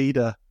good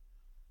leader,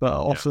 but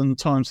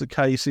oftentimes the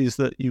case is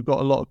that you've got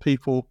a lot of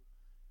people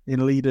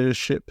in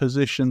leadership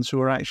positions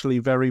who are actually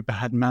very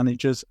bad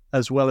managers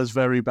as well as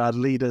very bad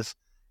leaders.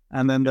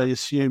 And then they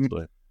assume,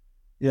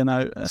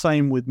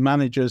 same with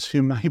managers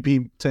who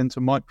maybe tend to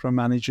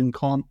micromanage and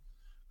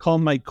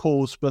can't make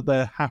calls, but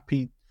they're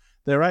happy.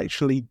 They're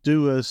actually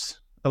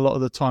doers a lot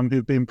of the time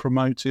who've been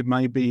promoted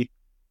maybe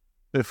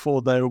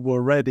before they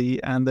were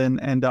ready, and then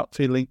end up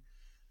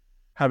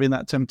having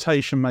that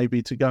temptation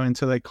maybe to go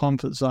into their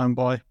comfort zone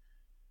by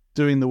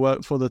doing the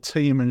work for the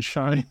team and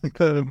showing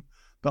them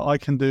that I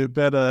can do it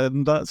better.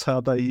 And that's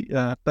how they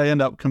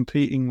end up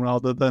competing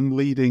rather than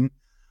leading.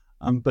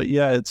 But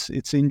yeah,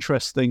 it's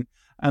interesting.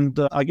 And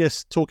I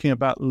guess talking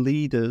about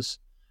leaders,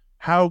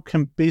 how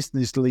can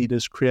business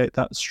leaders create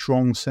that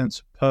strong sense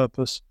of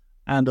purpose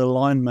and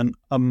alignment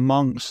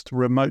amongst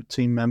remote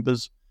team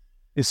members,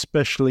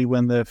 especially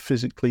when they're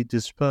physically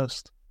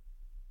dispersed?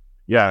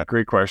 Yeah,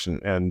 great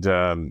question.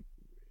 And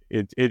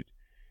it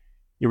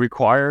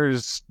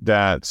requires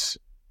that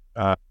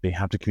they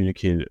have to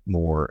communicate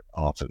more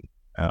often,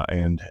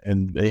 and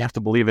they have to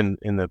believe in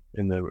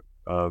the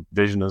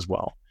vision as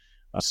well.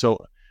 So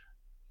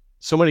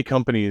many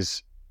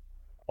companies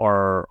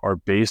are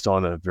based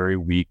on a very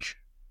weak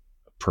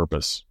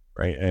purpose,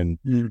 right? And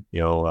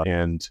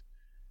and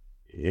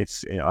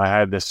it's I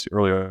had this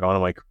earlier on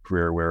in my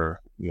career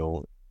where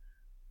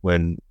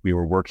when we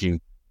were working,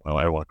 well,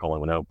 I don't want to call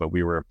anyone out, but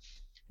we were,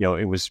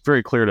 it was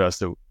very clear to us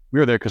that we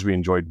were there because we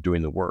enjoyed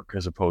doing the work,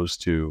 as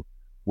opposed to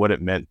what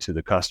it meant to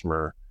the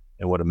customer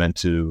and what it meant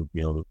to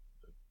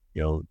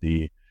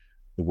the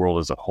world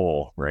as a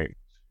whole, right?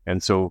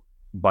 And so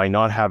by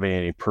not having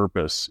any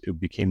purpose, it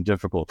became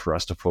difficult for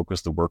us to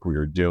focus the work we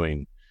were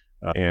doing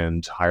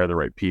and hire the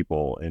right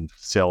people and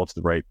sell to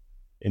the right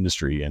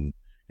industry and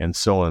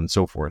so on and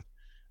so forth.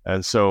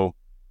 And so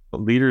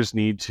leaders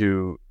need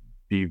to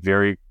be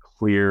very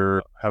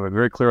clear, have a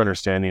very clear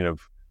understanding of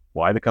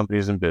why the company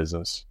is in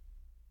business,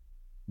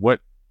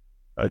 what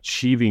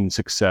achieving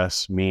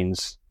success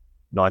means,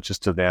 not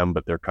just to them,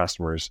 but their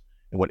customers,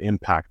 and what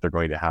impact they're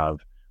going to have.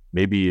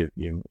 Maybe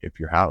if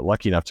you're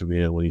lucky enough to be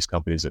in one of these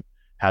companies that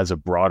has a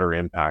broader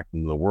impact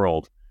in the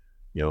world,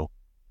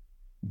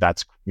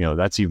 that's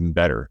even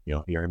better.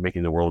 You're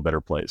making the world a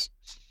better place.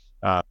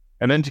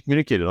 And then to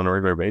communicate it on a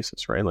regular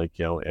basis, right? Like,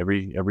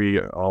 every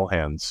all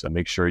hands,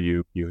 make sure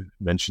you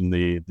mention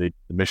the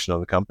mission of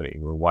the company,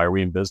 or why are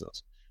we in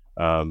business?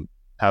 Play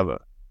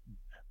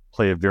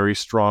a very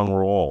strong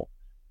role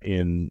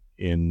in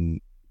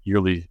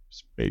yearly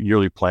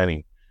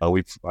planning.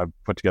 I've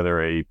put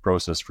together a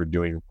process for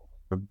doing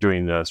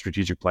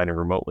strategic planning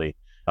remotely,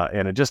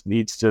 and it just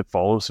needs to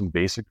follow some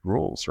basic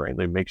rules, right?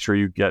 Like, make sure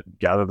you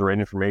gather the right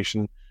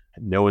information,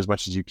 know as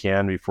much as you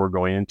can before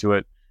going into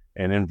it,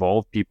 and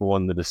involve people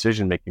in the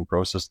decision-making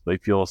process so they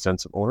feel a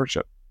sense of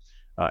ownership.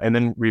 And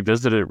then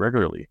revisit it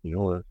regularly.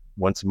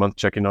 Once a month,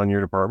 checking on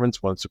your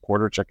departments, once a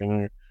quarter,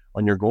 checking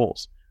on your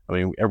goals. I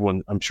mean,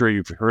 everyone, I'm sure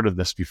you've heard of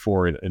this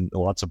before in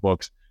lots of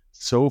books.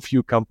 So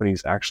few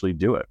companies actually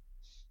do it,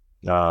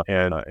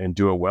 and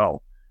do it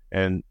well.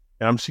 And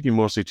I'm speaking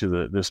mostly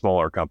to the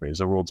smaller companies.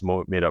 The world's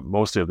made up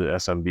mostly of the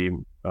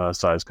SMB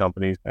size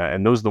companies,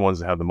 and those are the ones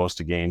that have the most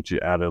to gain to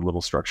add a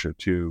little structure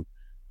to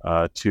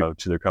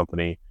their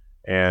company,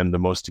 and the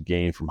most to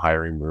gain from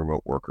hiring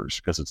remote workers,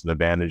 because it's an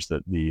advantage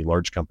that the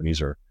large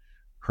companies are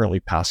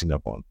currently passing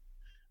up on.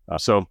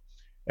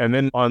 And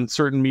then on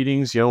certain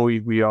meetings,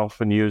 we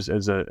often use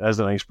as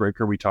an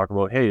icebreaker, we talk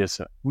about, hey,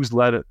 who's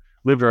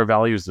lived our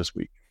values this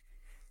week,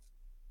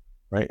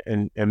 right?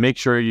 And make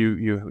sure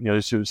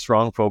there's a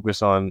strong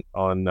focus on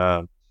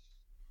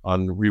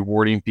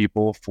rewarding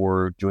people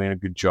for doing a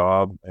good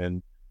job,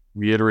 and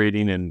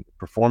reiterating in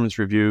performance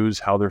reviews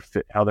how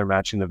they're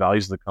matching the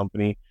values of the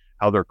company,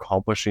 how they're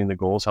accomplishing the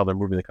goals, how they're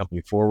moving the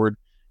company forward,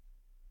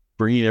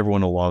 bringing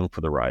everyone along for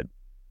the ride.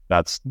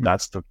 That's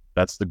the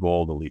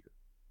goal of the leader.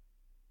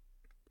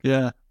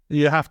 Yeah,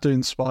 you have to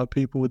inspire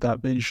people with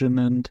that vision,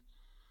 and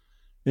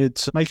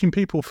it's making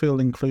people feel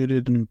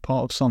included and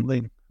part of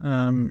something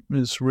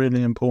is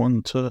really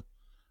important to,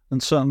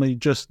 and certainly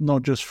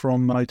not just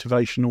from a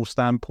motivational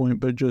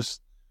standpoint, but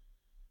just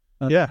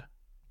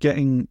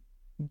getting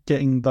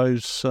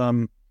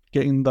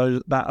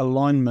that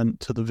alignment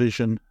to the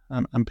vision,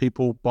 and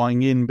people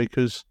buying in,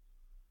 because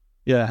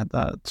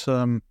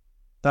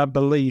that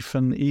belief,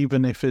 and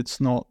even if it's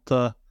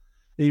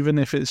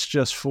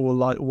just for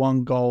like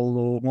one goal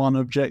or one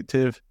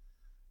objective,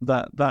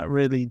 that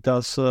really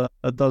does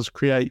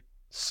create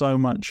so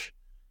much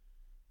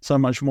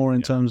more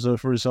in terms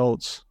of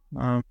results.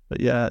 But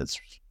yeah,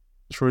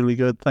 it's really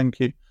good. Thank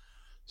you.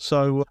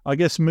 So I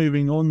guess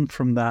moving on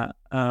from that,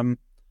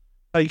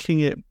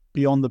 taking it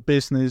beyond the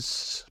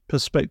business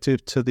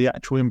perspective to the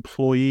actual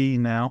employee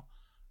now,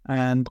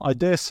 and I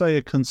dare say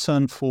a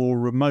concern for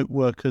remote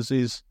workers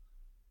is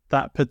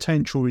that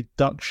potential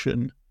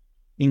reduction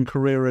in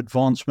career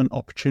advancement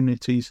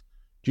opportunities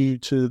due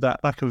to that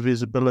lack of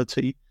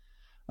visibility.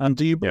 And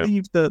do you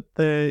believe that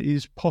there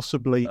is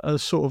possibly a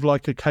sort of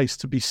like a case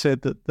to be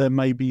said that there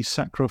may be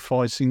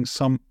sacrificing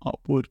some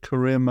upward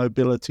career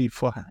mobility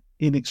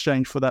in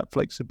exchange for that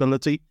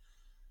flexibility?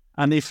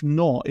 And if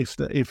not,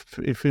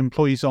 if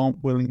employees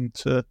aren't willing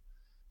to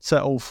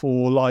settle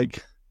for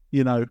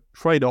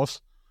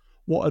trade-offs,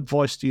 what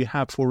advice do you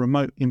have for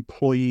remote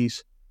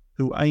employees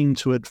who aim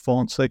to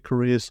advance their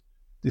careers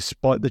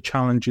despite the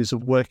challenges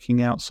of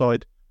working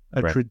outside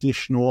a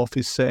traditional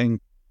office setting?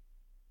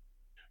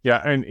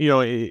 Yeah, and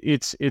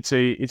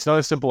it's not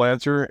a simple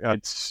answer.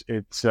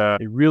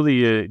 It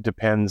really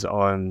depends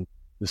on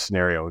the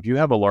scenario. If you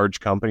have a large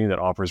company that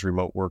offers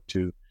remote work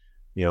to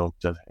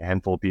just a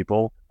handful of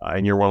people,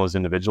 and you're one of those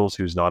individuals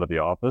who's not at the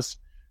office,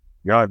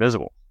 you're not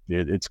visible.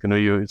 It's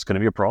gonna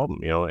be a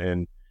problem,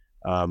 and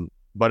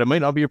but it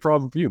might not be a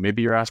problem for you.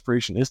 Maybe your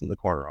aspiration isn't the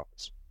corner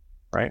office,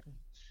 right?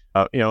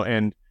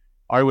 And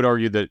I would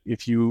argue that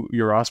if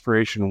your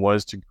aspiration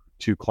was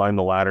to climb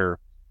the ladder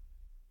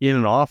in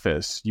an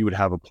office, you would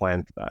have a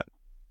plan for that.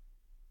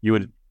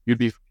 You'd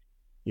be,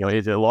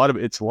 it's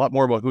a lot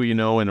more about who you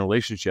know and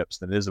relationships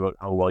than it is about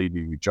how well you do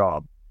your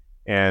job.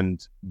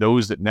 And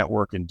those that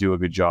network and do a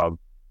good job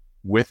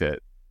with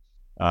it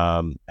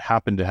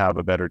happen to have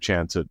a better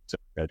chance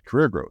at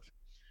career growth.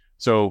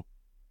 So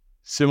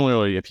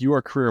similarly, if you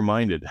are career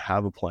minded,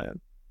 have a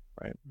plan,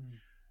 right?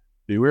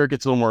 Where it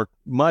gets a little more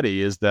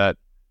muddy is that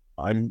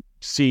I'm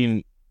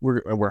seeing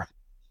we're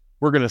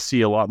going to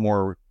see a lot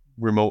more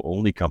remote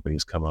only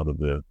companies come out of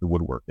the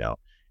woodwork now.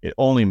 It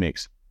only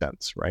makes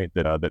sense, right?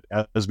 That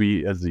as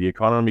the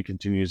economy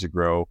continues to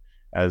grow,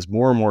 as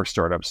more and more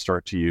startups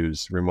start to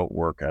use remote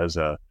work as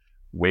a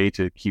way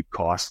to keep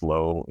costs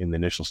low in the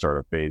initial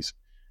startup phase,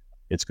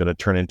 it's going to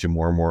turn into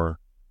more and more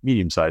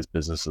medium-sized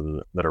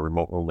businesses that are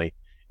remote only,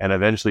 and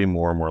eventually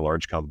more and more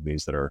large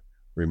companies that are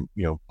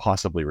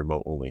possibly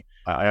remote only.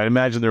 I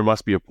imagine there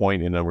must be a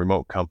point in a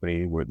remote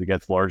company where it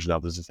gets large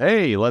enough that says,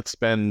 hey, let's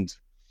spend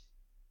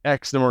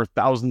X number of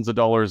thousands of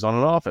dollars on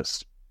an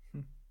office.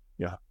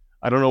 Yeah.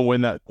 I don't know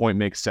when that point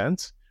makes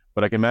sense,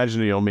 but I can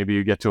imagine, maybe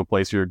you get to a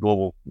place where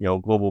you're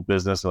global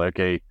business, and like,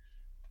 hey,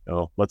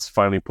 let's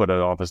finally put an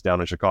office down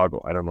in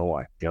Chicago. I don't know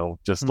why,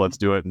 let's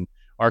do it. And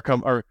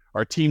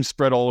our team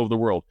spread all over the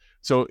world.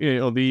 So,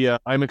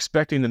 I'm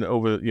expecting that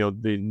over,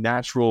 the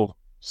natural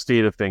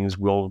state of things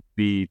will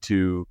be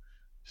to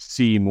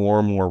see more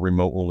and more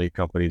remote only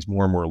companies,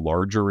 more and more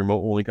larger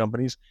remote only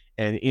companies.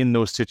 And in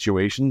those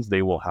situations,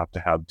 they will have to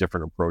have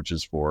different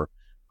approaches for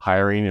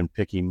hiring and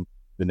picking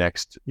the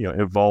next,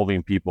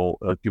 evolving people's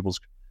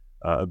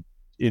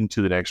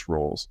into the next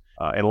roles.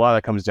 And a lot of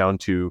that comes down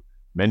to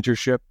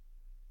mentorship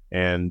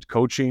and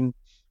coaching.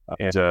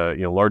 And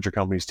larger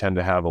companies tend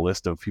to have a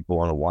list of people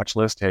on a watch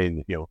list.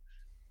 Hey,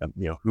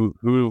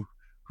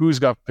 who's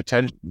got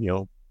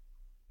potential.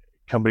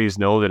 Companies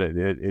know that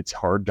it's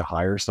hard to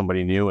hire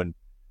somebody new, and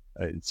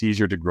it's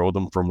easier to grow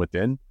them from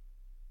within.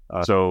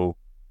 So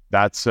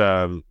that's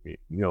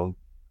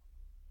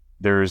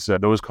there's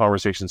those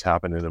conversations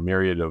happen in a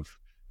myriad of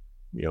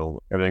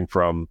everything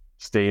from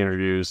stay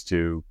interviews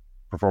to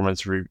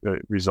performance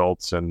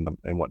results and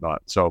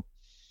whatnot. So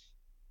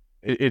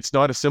it's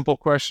not a simple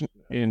question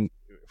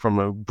from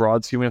a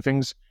broad scheme of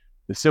things.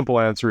 The simple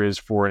answer is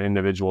for an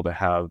individual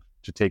to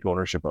take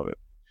ownership of it.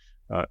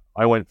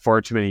 I went far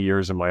too many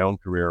years in my own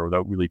career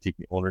without really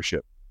taking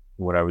ownership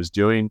in what I was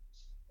doing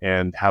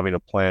and having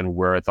a plan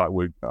where I thought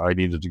I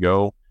needed to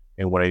go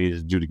and what I needed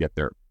to do to get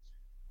there.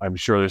 I'm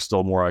sure there's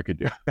still more I could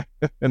do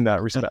in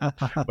that respect.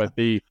 But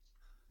the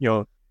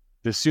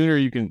sooner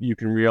you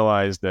can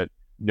realize that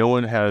no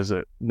one's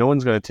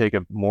going to take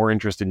a more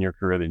interest in your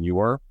career than you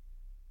are,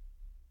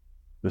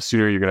 the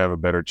sooner you're going to have a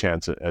better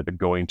chance at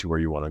going to where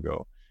you want to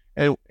go.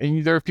 And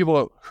there are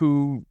people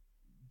who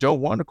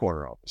don't want a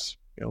corner office.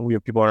 We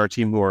have people on our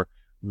team who are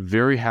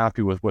very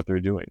happy with what they're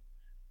doing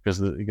because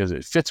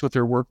it fits with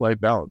their work-life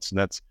balance. And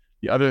that's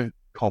the other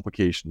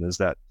complication, is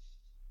that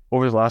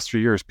over the last 3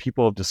 years,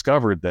 people have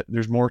discovered that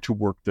there's more to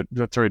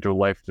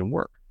life than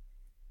work,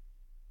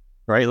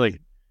 right?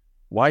 Like,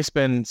 why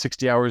spend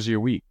 60 hours a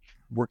week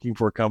working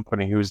for a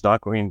company who's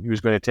going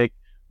to take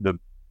the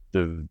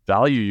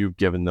value you've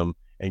given them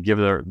and give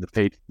the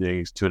pay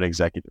things to an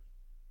executive,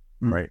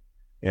 right?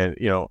 And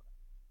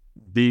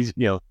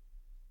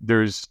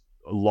there's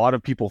a lot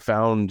of people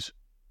found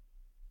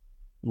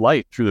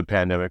light through the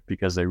pandemic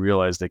because they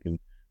realized they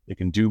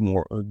can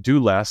do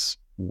less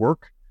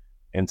work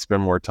and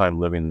spend more time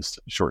living this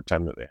short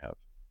time that they have.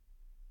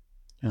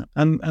 Yeah.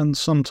 And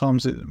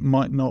sometimes it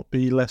might not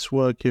be less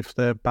work if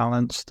they're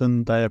balanced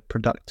and they're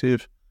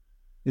productive.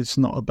 It's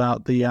not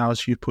about the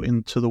hours you put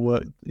into the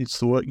work. It's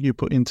the work you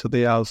put into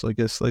the hours, I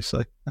guess they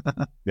say.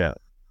 Yeah,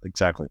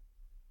 exactly.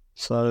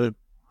 So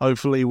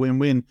hopefully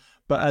win-win.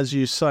 But as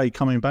you say,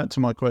 coming back to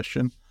my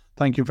question,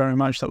 thank you very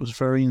much. That was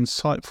very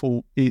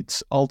insightful.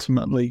 It's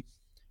ultimately,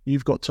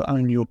 you've got to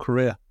own your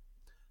career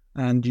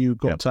and you've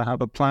got to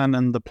have a plan,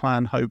 and the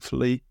plan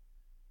hopefully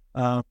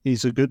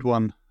is a good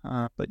one.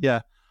 But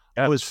I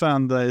always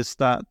found there's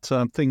that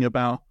thing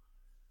about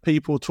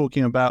people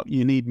talking about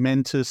you need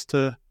mentors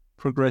to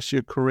progress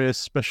your career,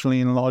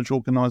 especially in large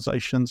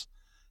organizations.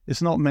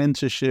 It's not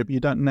mentorship. You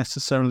don't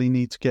necessarily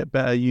need to get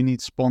better. You need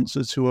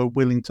sponsors who are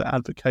willing to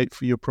advocate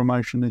for your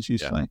promotion, as you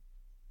say.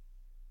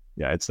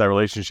 Yeah, it's that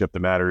relationship that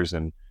matters,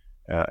 and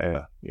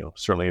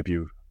Certainly if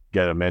you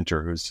get a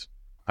mentor who's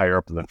higher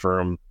up in the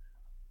firm,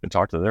 and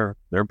talk to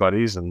their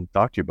buddies and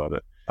talk to you about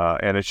it.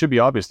 And it should be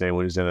obvious to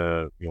anyone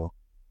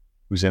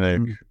who's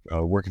in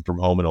a working from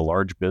home in a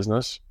large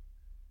business,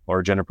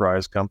 large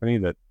enterprise company,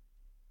 that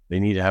they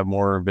need to have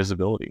more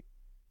visibility.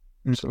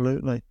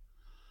 Absolutely.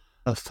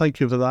 Thank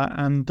you for that.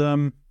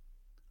 And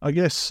I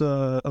guess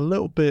a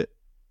little bit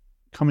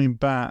coming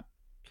back,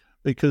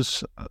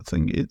 because I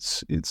think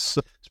it's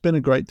been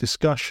a great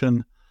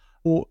discussion.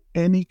 Or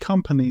any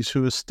companies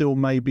who are still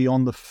maybe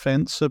on the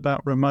fence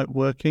about remote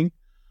working,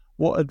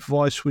 what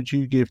advice would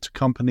you give to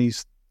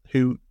companies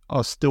who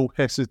are still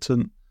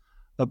hesitant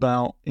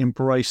about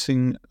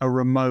embracing a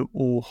remote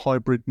or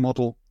hybrid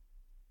model?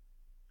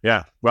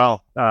 Yeah,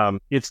 well,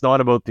 it's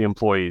not about the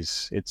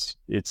employees.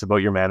 It's about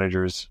your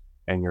managers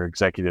and your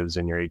executives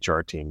and your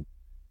HR team.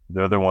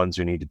 They're the ones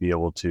who need to be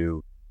able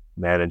to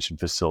manage and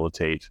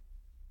facilitate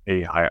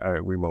a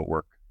remote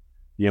work.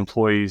 The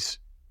employees,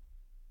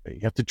 you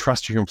have to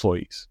trust your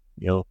employees.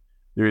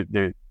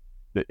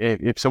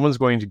 If someone's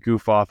going to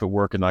goof off at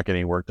work and not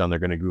getting work done, they're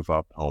going to goof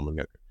off at home.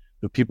 And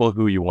the people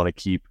who you want to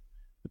keep,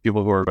 the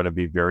people who are going to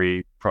be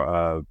very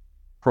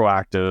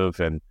proactive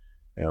and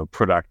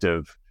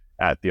productive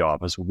at the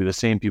office, will be the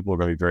same people who are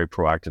going to be very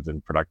proactive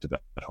and productive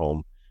at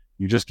home.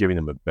 You're just giving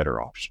them a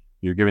better option.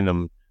 You're giving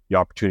them the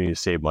opportunity to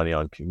save money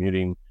on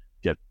commuting,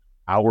 get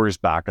hours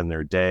back in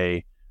their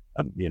day,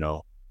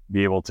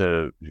 be able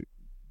to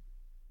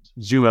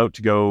zoom out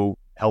to go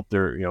help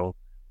their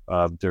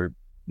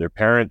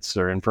parents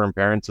or infirm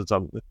parents or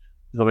something,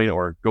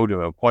 or go to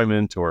an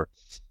appointment, or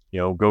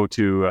go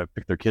to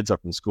pick their kids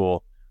up from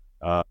school,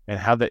 and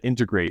have that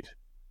integrate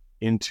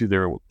into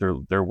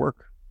their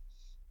work.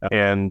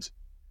 And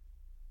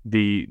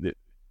if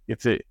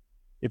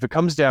it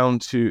comes down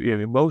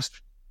to,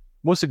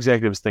 most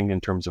executives think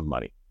in terms of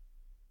money.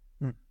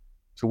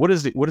 So what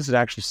is it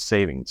actually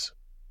savings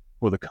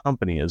for the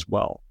company as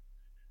well?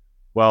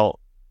 Well,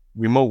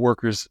 remote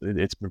workers,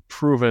 it's been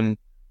proven,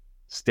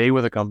 stay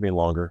with a company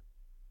longer.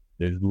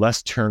 There's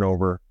less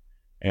turnover,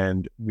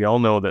 and we all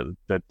know that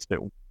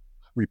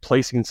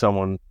replacing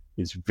someone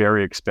is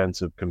very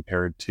expensive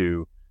compared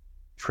to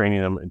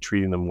training them and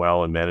treating them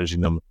well and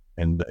managing them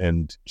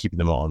and keeping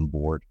them on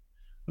board.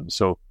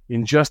 So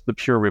in just the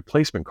pure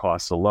replacement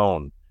costs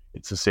alone,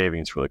 it's a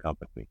savings for the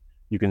company.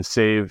 You can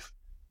save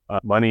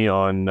money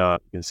on the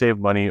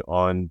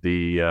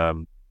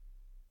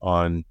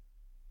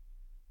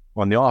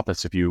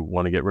office if you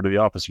want to get rid of the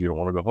office. If you don't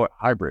want to go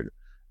hybrid,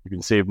 you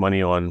can save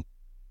money on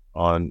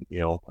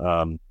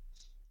the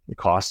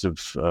cost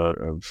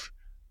of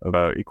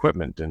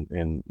equipment,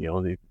 and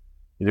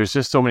there's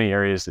just so many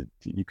areas that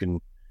you can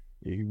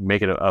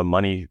make it a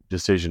money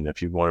decision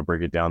if you want to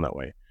break it down that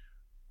way.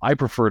 I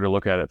prefer to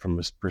look at it from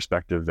this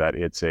perspective that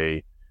it's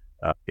a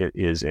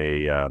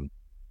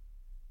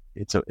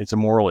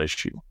moral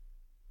issue,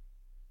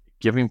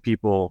 giving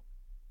people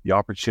the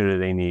opportunity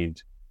they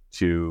need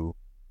to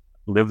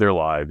live their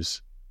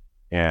lives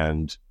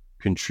and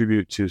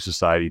contribute to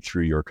society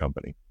through your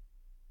company.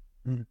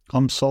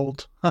 I'm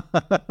sold.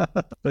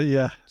 But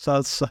yeah,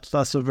 so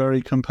that's a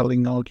very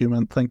compelling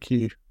argument. Thank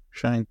you,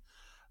 Shane.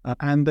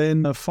 And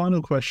then a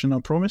final question,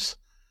 I promise.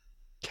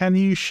 Can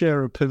you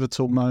share a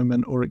pivotal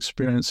moment or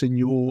experience in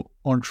your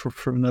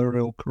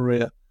entrepreneurial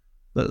career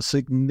that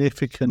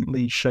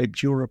significantly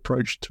shaped your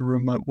approach to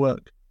remote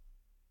work?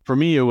 For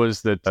me, it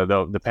was the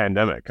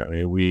pandemic. I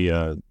mean, we,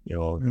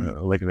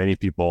 like many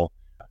people,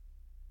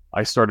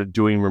 I started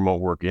doing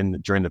remote work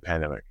during the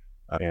pandemic,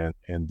 and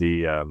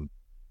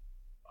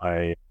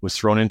I was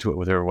thrown into it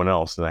with everyone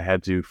else, and I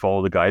had to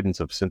follow the guidance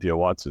of Cynthia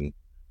Watson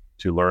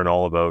to learn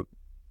all about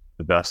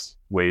the best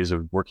ways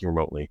of working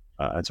remotely.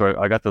 And so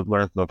I got to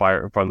learn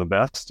from the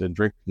best and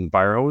drink from the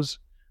fire hose,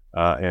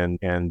 and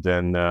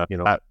then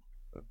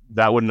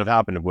that wouldn't have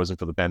happened if it wasn't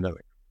for the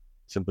pandemic.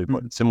 Simply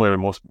put, similar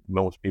to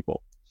most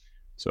people.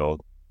 So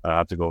I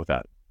have to go with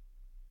that.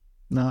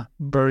 Nah,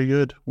 very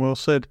good. Well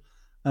said.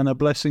 And a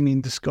blessing in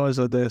disguise,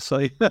 I dare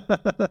say.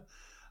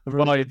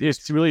 Well,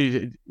 it's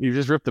really, you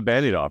just ripped the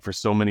Band-Aid off for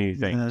so many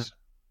things.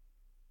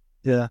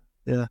 Yeah,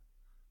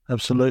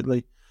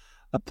 absolutely.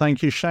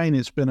 Thank you, Shane.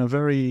 It's been a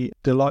very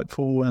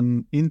delightful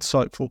and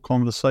insightful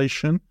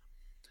conversation.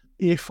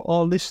 If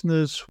our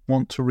listeners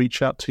want to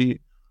reach out to you,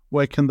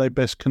 where can they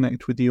best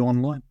connect with you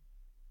online?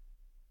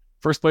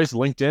 First place,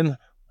 LinkedIn.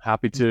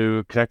 Happy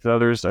to connect with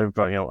others. I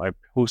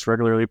post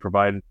regularly,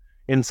 provide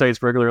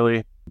insights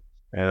regularly,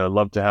 and I'd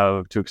love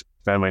to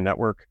expand my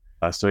network.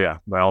 So yeah,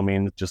 by all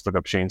means, just look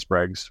up Shane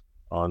Spraggs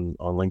on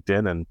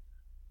LinkedIn, and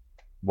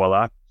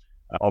voila.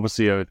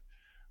 Obviously,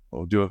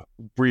 I'll do a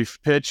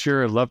brief pitch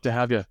here. I'd love to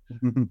have you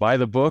buy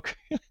the book,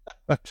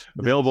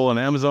 available on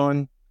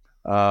Amazon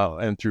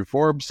and through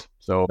Forbes.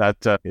 So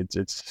that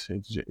it's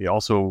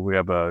also, we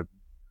have a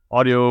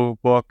audio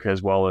book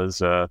as well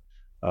as a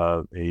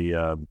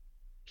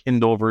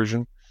Kindle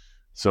version.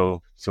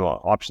 So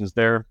options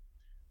there,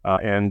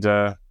 and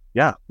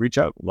reach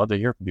out. Love to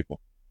hear from people.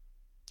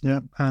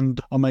 Yeah,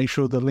 and I'll make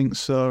sure the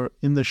links are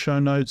in the show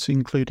notes,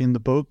 including the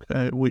book,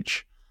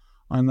 which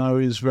I know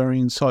is very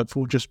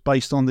insightful just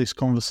based on this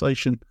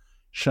conversation.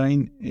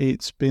 Shane,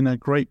 it's been a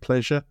great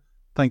pleasure.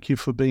 Thank you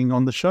for being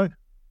on the show.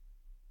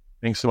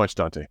 Thanks so much,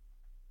 Dante.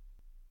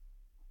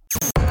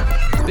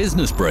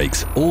 Business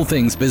Breaks, all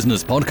things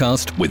business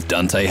podcast with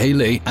Dante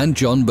Haley and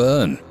John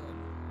Byrne.